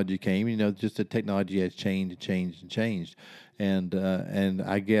technology came. Just the technology has changed. And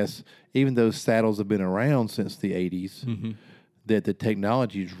I guess even though saddles have been around since the 80s, that the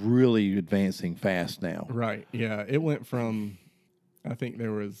technology is really advancing fast now. Right. Yeah. It went from, I think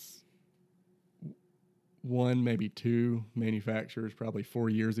there was one, maybe two manufacturers probably 4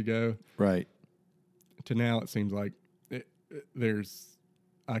 years ago. Right. To now it seems like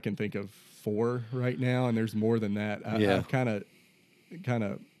I can think of 4 right now, and there's more than that. I kind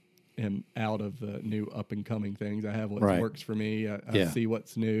of am out of the new up and coming things. I have what works for me. I see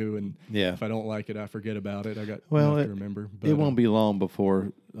what's new, and if I don't like it, I forget about it. I got enough to remember. But, it won't be long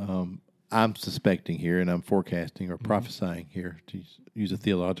before I'm suspecting here, and I'm forecasting or prophesying here, to use a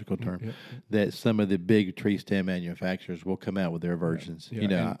theological term, that some of the big tree stand manufacturers will come out with their versions.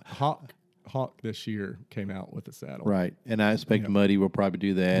 Yeah. Hawk this year came out with a saddle. Right, and I expect Muddy will probably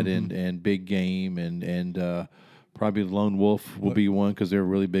do that, and Big Game, and probably Lone Wolf will be one, because they're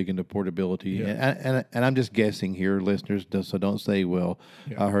really big into portability. Yeah. And I'm just guessing here, listeners, so don't say, well,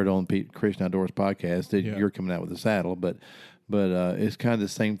 I heard on Christian Outdoors podcast that you're coming out with a saddle, but it's kind of the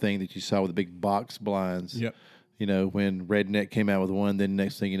same thing that you saw with the big box blinds. Yep. When Redneck came out with one, then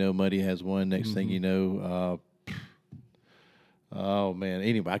next thing you know, Muddy has one. Next thing you know, oh man.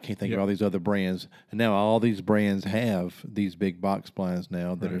 Anyway, I can't think of all these other brands. And now all these brands have these big box blinds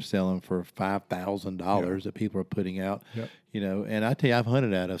now that are selling for $5,000 that people are putting out. Yep. And I tell you, I've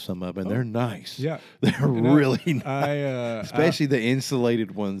hunted out of some of them, and they're nice. Yeah, they're really nice. Especially the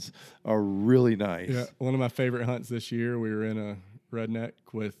insulated ones are really nice. Yeah, one of my favorite hunts this year, we were in a Redneck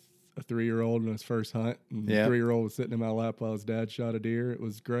with a 3-year-old in his first hunt. And the 3-year-old was sitting in my lap while his dad shot a deer. It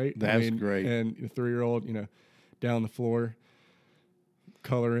was great. That's great. And the 3-year-old, down the floor,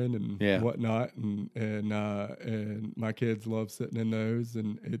 coloring and whatnot, and my kids love sitting in those,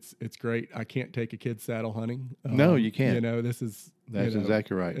 and it's great. I can't take a kid saddle hunting. No, you can't. That's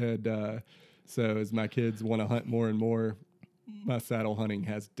exactly right. And so as my kids want to hunt more and more, my saddle hunting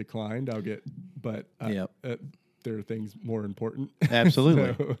has declined. There are things more important.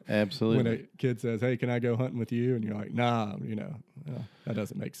 Absolutely. So absolutely. When a kid says, "Hey, can I go hunting with you?" and you're like, "Nah," that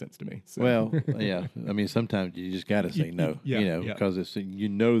doesn't make sense to me. So. Well, yeah. I mean, sometimes you just got to say no, because it's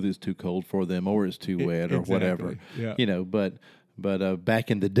it's too cold for them, or it's too wet, or whatever. Yeah. But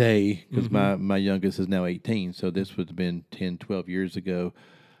back in the day, because my youngest is now 18, so this would have been 10, 12 years ago.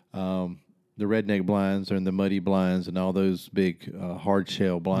 redneck blinds and the muddy blinds and all those big hard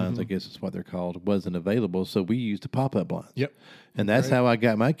shell blinds, I guess is what they're called, wasn't available. So we used the pop-up blinds. Yep. And that's how I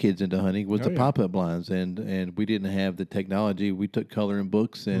got my kids into hunting was the yeah. pop-up blinds. And we didn't have the technology. We took coloring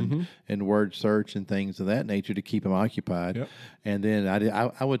books and word search and things of that nature to keep them occupied. Yep. And then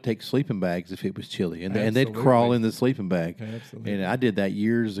I would take sleeping bags if it was chilly. And they'd Absolutely. crawl in the sleeping bag. Absolutely. And I did that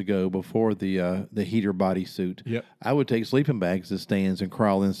years ago before the heater bodysuit. Yep. I would take sleeping bags as stands and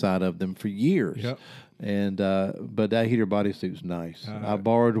crawl inside of them for years. Yep. And but that heater bodysuit's nice. I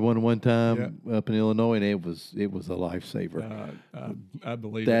borrowed one time up in Illinois, and it was a lifesaver. I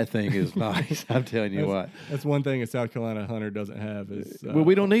believe that thing is nice. I'm telling you what. That's one thing a South Carolina hunter doesn't have is well,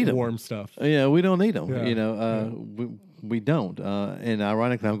 we don't need them. warm stuff. Yeah, we don't need them. Yeah. You know, we don't. And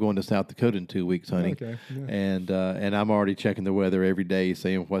ironically, I'm going to South Dakota in 2 weeks hunting. Okay. Yeah. And I'm already checking the weather every day,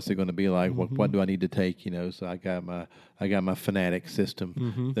 saying what's it going to be like. What do I need to take? You know, so I got my Fanatic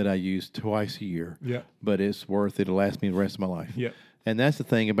system that I use twice a year. Yeah. But it's worth it. It'll last me the rest of my life. Yeah. And that's the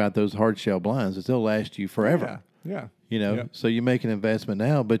thing about those hard shell blinds is they'll last you forever. Yeah. You know, Yep. so you make an investment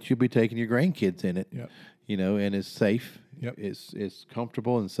now, but you'll be taking your grandkids in it. Yep. You know, and it's safe. Yep. It's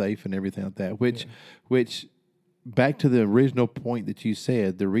comfortable and safe and everything like that. Which back to the original point that you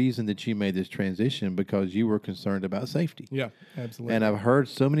said, the reason that you made this transition because you were concerned about safety. Yeah, absolutely. And I've heard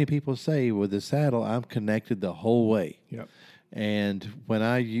so many people say, with the saddle, I'm connected the whole way. Yep. And when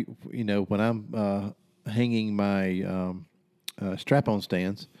when I'm hanging my strap-on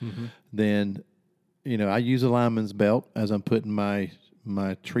stands, then, I use a lineman's belt as I'm putting my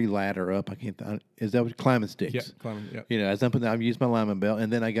tree ladder up. Is that what climbing sticks? Yeah, climbing. Yeah. As I'm putting, I use my lineman belt,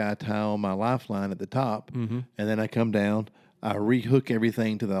 and then I got to tie on my lifeline at the top, and then I come down, I rehook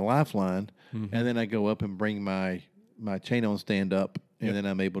everything to the lifeline, and then I go up and bring my chain-on stand up, and then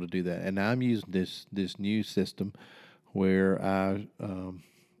I'm able to do that. And now I'm using this new system where I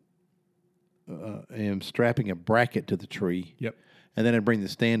am strapping a bracket to the tree. Yep. And then I bring the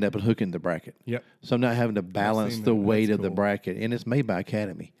stand up and hook in the bracket. Yep. So I'm not having to balance the weight of the bracket. And it's made by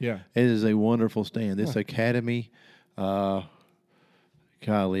Academy. Yeah. It is a wonderful stand. This Academy, Academy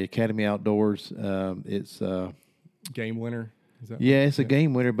Outdoors. It's Game winner. Is that it's a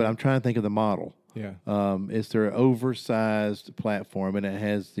game winner, but I'm trying to think of the model. Yeah. It's their oversized platform, and it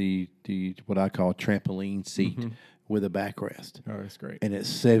has the what I call trampoline seat with a backrest. Oh, that's great. And it's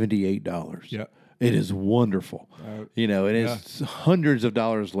 $78. Yeah. It is wonderful. And it's hundreds of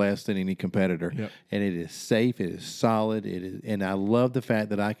dollars less than any competitor. Yep. And it is safe. It is solid. And I love the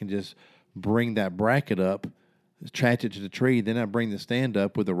fact that I can just bring that bracket up, attach it to the tree, then I bring the stand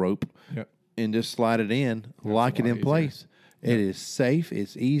up with a rope and just slide it in, lock it in place. It is safe.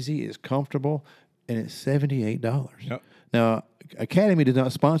 It's easy. It's comfortable. And it's $78. Yep. Now, Academy did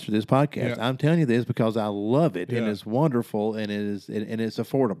not sponsor this podcast. I'm telling you this because I love it and it's wonderful and it's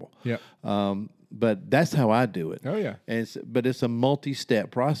affordable. Yeah. But that's how I do it. Oh yeah. But it's a multi-step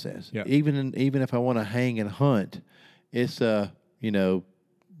process. Yeah. Even if I want to hang and hunt, it's I'd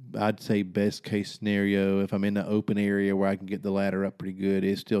say best case scenario. If I'm in the open area where I can get the ladder up pretty good,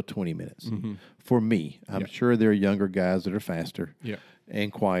 it's still 20 minutes for me. I'm sure there are younger guys that are faster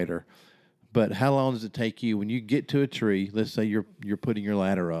and quieter. But how long does it take you when you get to a tree? Let's say you're putting your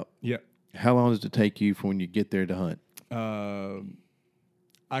ladder up. Yeah. How long does it take you from when you get there to hunt?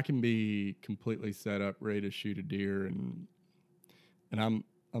 I can be completely set up, ready to shoot a deer, and I'm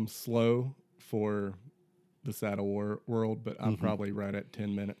slow for the saddle world, but I'm probably right at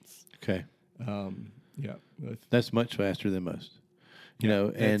 10 minutes. Okay. Yeah. That's much faster than most.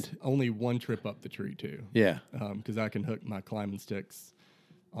 And it's only one trip up the tree too. Yeah. Because I can hook my climbing sticks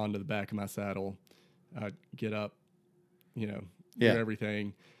onto the back of my saddle. I get up, do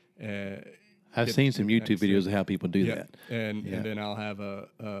everything. I've seen some YouTube videos of how people do that. And then I'll have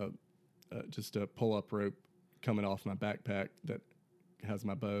just a pull-up rope coming off my backpack that has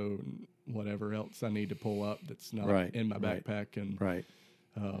my bow and whatever else I need to pull up that's not in my backpack and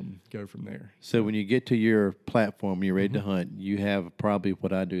go from there. So when you get to your platform, you're ready to hunt, you have probably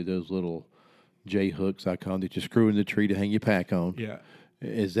what I do, those little J hooks, I call them, that you screw in the tree to hang your pack on. Yeah.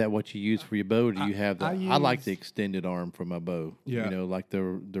 Is that what you use for your bow, or do you have the? I like the extended arm for my bow. Yeah. Like the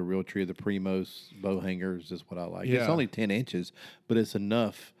Realtree or the Primos bow hangers is what I like. Yeah. It's only 10 inches, but it's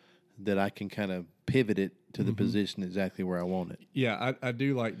enough that I can kind of pivot it to the position exactly where I want it. Yeah, I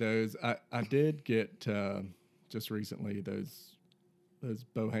do like those. I did get just recently those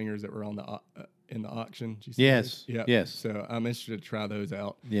bow hangers that were on in the auction. Did you see Yes. those? Yep. Yes. So I'm interested to try those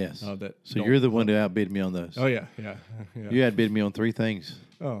out. Yes. So you're the one that outbid me on those. Oh yeah. You outbid me on 3 things.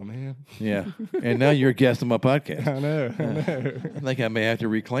 Oh man. Yeah. And now you're a guest on my podcast. I know. I think I may have to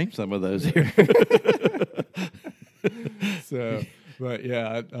reclaim some of those here. So, But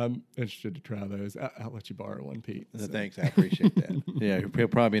yeah, I'm interested to try those. I'll let you borrow one, Pete. So. So. Thanks, I appreciate that. Yeah, he'll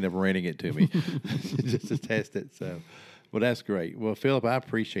probably end up renting it to me just to test it. So, well, that's great. Well, Philip, I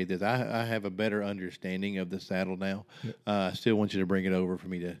appreciate this. I have a better understanding of the saddle now. Yep. I still want you to bring it over for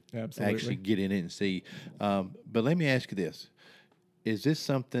me to Absolutely. actually get in it and see. But let me ask you this: is this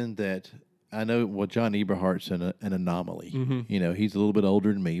something that I know? Well, John Eberhardt's an anomaly. Mm-hmm. You know, he's a little bit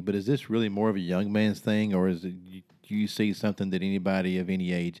older than me. But is this really more of a young man's thing, or is it? Do you see something that anybody of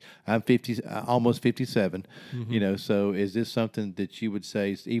any age? I'm 50, almost 57. Mm-hmm. You know, so is this something that you would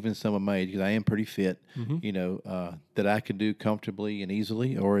say, even some of my age, because I am pretty fit, Mm-hmm. you know, that I can do comfortably and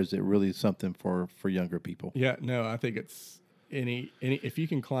easily, or is it really something for younger people? Yeah, no, I think it's any if you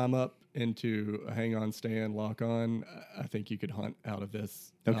can climb up into a hang-on stand, lock-on, I think you could hunt out of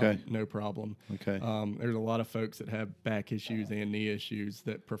this. Okay. No problem. Okay. There's a lot of folks that have back issues and knee issues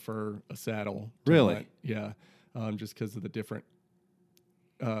that prefer a saddle. To Really? hunt. Yeah. Just because of the different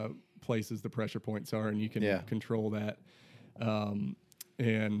places the pressure points are, and you can control that. And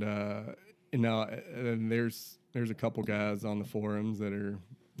now and there's a couple guys on the forums that are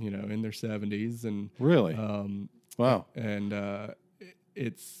in their 70s and Really? Wow. And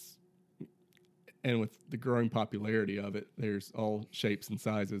it's with the growing popularity of it, there's all shapes and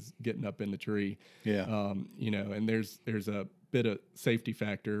sizes getting up in the tree. Yeah. And there's a bit of safety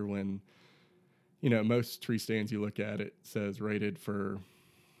factor when. Most tree stands you look at, it says rated for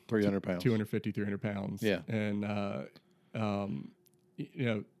 300 pounds, 250, 300 pounds. Yeah. And, a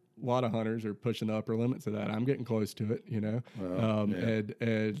lot of hunters are pushing the upper limits of that. I'm getting close to it, Well,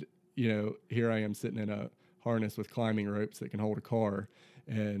 and, here I am sitting in a harness with climbing ropes that can hold a car.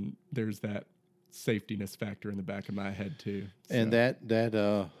 And there's that safetiness factor in the back of my head too. So. And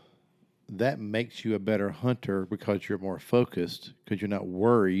that makes you a better hunter because you're more focused, because you're not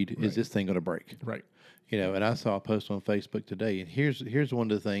worried, is this thing going to break? Right. And I saw a post on Facebook today, and here's one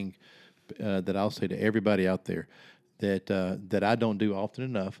of the things that I'll say to everybody out there that I don't do often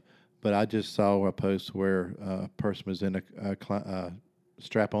enough, but I just saw a post where a person was in a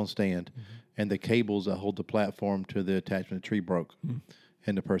strap-on stand, and the cables that hold the platform to the attachment of the tree broke.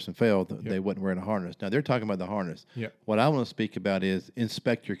 And the person fell. They wasn't wearing a harness. Now they're talking about the harness. Yep. What I want to speak about is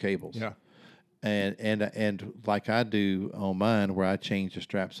inspect your cables. Yeah. And like I do on mine, where I change the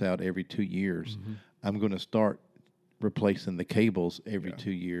straps out every 2 years, I'm going to start replacing the cables every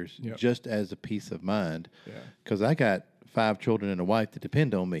 2 years, just as a peace of mind. Yeah. Because I got 5 children and a wife that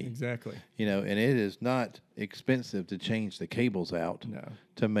depend on me. Exactly. And it is not expensive to change the cables out. No.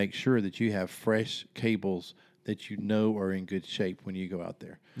 To make sure that you have fresh cables that are in good shape when you go out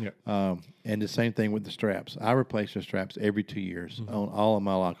there. Yeah. And the same thing with the straps. I replace the straps every 2 years on all of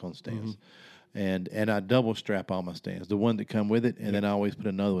my lock-on stands. And I double strap all my stands, the one that come with it, and then I always put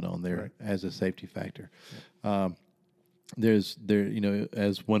another one on there as a safety factor. As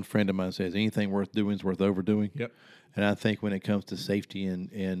one friend of mine says, anything worth doing is worth overdoing. Yep. And I think when it comes to safety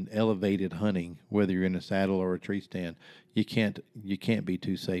and elevated hunting, whether you're in a saddle or a tree stand, you can't be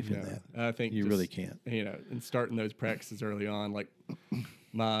too safe in that. I think you really can't. And starting those practices early on, like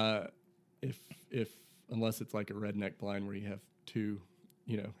if unless it's like a redneck blind where you have 2,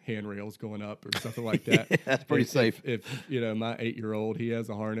 handrails going up or something like that. That's pretty safe. If my 8-year-old, he has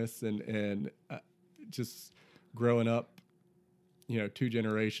a harness and just growing up, 2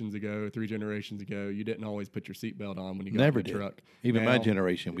 generations ago, 3 generations ago, you didn't always put your seatbelt on when you got in the truck. Even now, my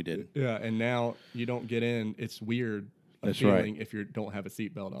generation, we didn't. Yeah, and now you don't get in. It's weird. That's feeling right. if you don't have a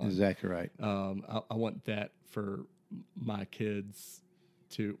seatbelt on. Exactly right. I want that for my kids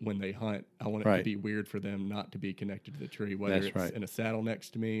to when they hunt. I want it to be weird for them not to be connected to the tree, whether it's in a saddle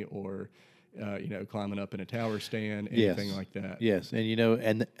next to me or climbing up in a tower stand, anything like that. Yes,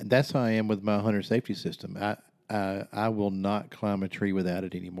 and that's how I am with my hunter safety system. I will not climb a tree without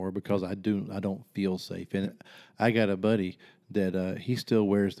it anymore because I don't feel safe. And I got a buddy that he still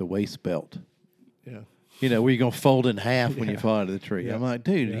wears the waist belt. Yeah. Where you're going to fold in half when you fall out of the tree. Yeah. I'm like,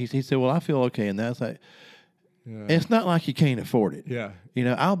 dude, he said, well, I feel okay. And that's like, it's not like you can't afford it. Yeah.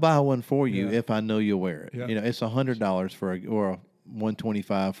 I'll buy one for you if I know you'll wear it. Yeah. It's $100 or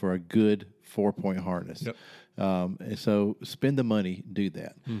 $125 for a good 4-point harness. Yep. And so spend the money, do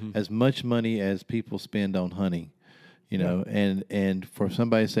that. As much money as people spend on hunting, and for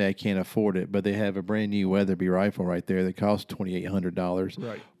somebody to say I can't afford it, but they have a brand new Weatherby rifle right there that costs $2,800,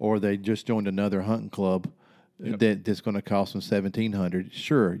 right? Or they just joined another hunting club that's going to cost them $1,700.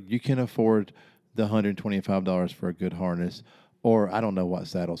 Sure, you can afford the $125 for a good harness, or I don't know what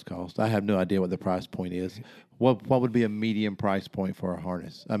saddles cost. I have no idea what the price point is. What would be a medium price point for a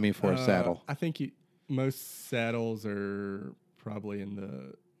harness? I mean, for a saddle. I think most saddles are probably in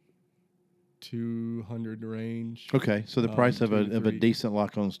the $200 range. Okay, so the price of a 2 to of a 3. decent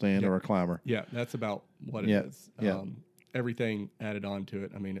lock-on stand or a climber. Yeah, that's about what it is. Everything added on to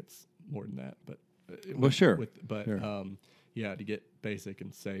it. I mean, it's more than that, but Sure. Yeah, to get basic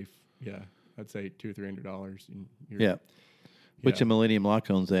and safe. Yeah, I'd say $200 or $300. And Which a Millennium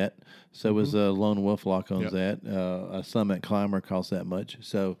lock-on's at. So is a Lone Wolf lock-on's at. A Summit climber costs that much.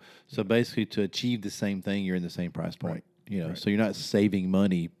 So basically, to achieve the same thing, you're in the same price point. Right. So you're not saving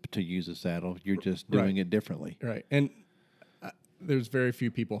money to use a saddle. You're just doing it differently. Right, and there's very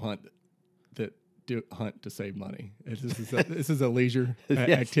few people hunt to save money. This is a leisure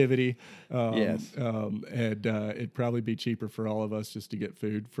activity. And it'd probably be cheaper for all of us just to get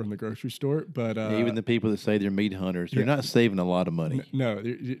food from the grocery store. But even the people that say they're meat hunters, you're not saving a lot of money. No,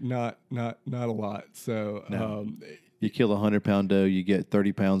 not a lot. So you kill a 100-pound doe, you get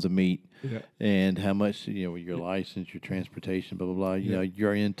 30 pounds of meat. Yeah. And how much, your license, your transportation, blah, blah, blah, you're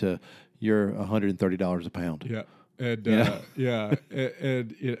 $130 a pound. Yeah. And and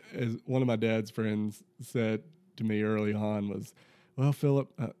as one of my dad's friends said to me early on was, "Well,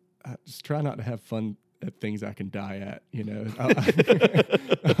 Philip, I just try not to have fun at things I can die at."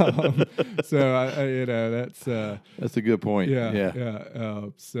 So that's a good point.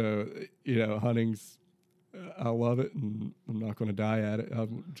 So hunting's. I love it, and I'm not going to die at it.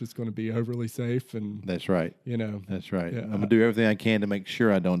 I'm just going to be overly safe, and that's right. That's right. Yeah, I'm going to do everything I can to make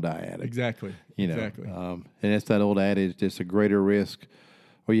sure I don't die at it. Exactly. Exactly. And it's that old adage: it's a greater risk,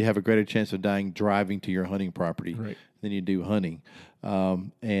 or you have a greater chance of dying driving to your hunting property than you do hunting.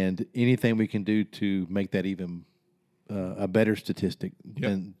 And anything we can do to make that even a better statistic,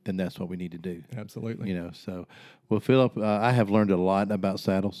 then that's what we need to do. Absolutely. So, well, Philip, I have learned a lot about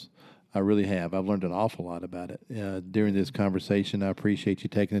saddles. I really have. I've learned an awful lot about it during this conversation. I appreciate you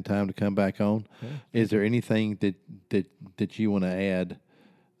taking the time to come back on. Yeah. Is there anything that you want to add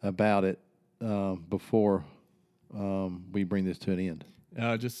about it before we bring this to an end?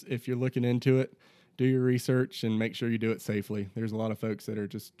 Just if you're looking into it, do your research and make sure you do it safely. There's a lot of folks that are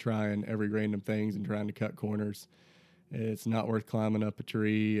just trying every random things and trying to cut corners. It's not worth climbing up a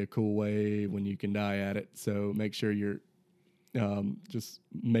tree a cool way when you can die at it. So make sure you're just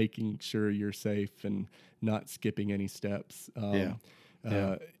making sure you're safe and not skipping any steps. The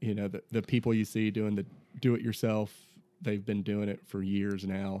people you see doing the do-it-yourself, they've been doing it for years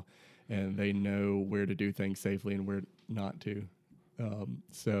now, and they know where to do things safely and where not to.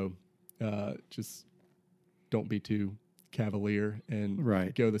 Just don't be too cavalier and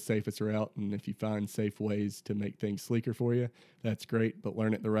go the safest route. And if you find safe ways to make things sleeker for you, that's great, but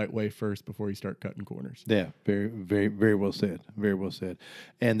learn it the right way first before you start cutting corners. Yeah, very, very, very well said. Very well said.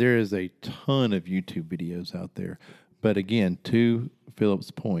 And there is a ton of YouTube videos out there. But again, to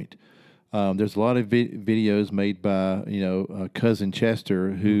Philip's point, there's a lot of videos made by, Cousin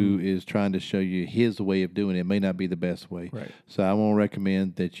Chester, who is trying to show you his way of doing it. It may not be the best way. Right. So I want to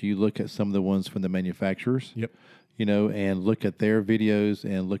recommend that you look at some of the ones from the manufacturers. Yep. And look at their videos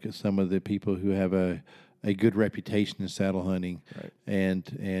and look at some of the people who have a good reputation in saddle hunting,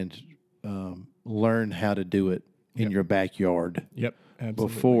 and learn how to do it in your backyard. Yep,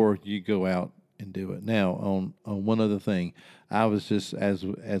 absolutely. Before you go out and do it. Now, on one other thing, I was just as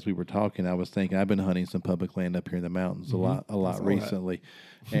we were talking, I was thinking I've been hunting some public land up here in the mountains a lot recently,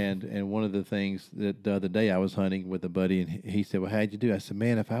 and one of the things that the other day I was hunting with a buddy, and he said, "Well, how'd you do?" I said,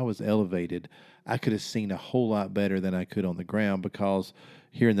 "Man, if I was elevated, I could have seen a whole lot better than I could on the ground, because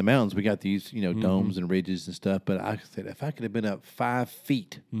here in the mountains we got these domes and ridges and stuff. But I said if I could have been up 5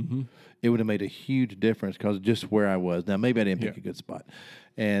 feet, it would have made a huge difference, because just where I was. Now maybe I didn't pick a good spot,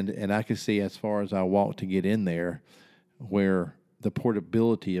 and I could see as far as I walked to get in there, where the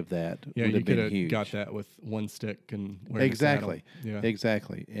portability of that would have been huge. You could have got that with one stick and exactly.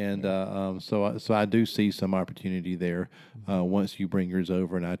 And so I do see some opportunity there once you bring yours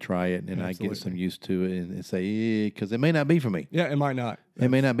over and I try it and I get some used to it and say, because it may not be for me. Yeah, it might not. It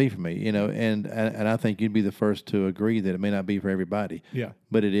may not be for me, and I think you'd be the first to agree that it may not be for everybody. Yeah,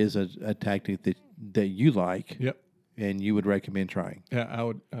 but it is a tactic that you like. Yep. And you would recommend trying. Yeah, I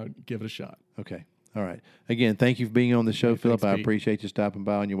would give it a shot. Okay. All right. Again, thank you for being on the show, Philip. I appreciate you stopping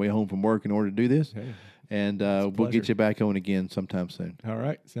by on your way home from work in order to do this. Hey, and we'll get you back on again sometime soon. All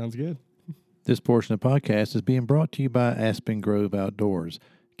right. Sounds good. This portion of the podcast is being brought to you by Aspen Grove Outdoors,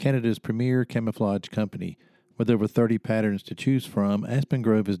 Canada's premier camouflage company. With over 30 patterns to choose from, Aspen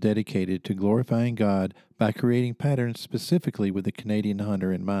Grove is dedicated to glorifying God by creating patterns specifically with the Canadian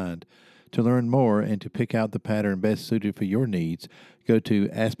hunter in mind. To learn more and to pick out the pattern best suited for your needs, go to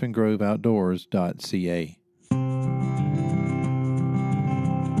aspengroveoutdoors.ca.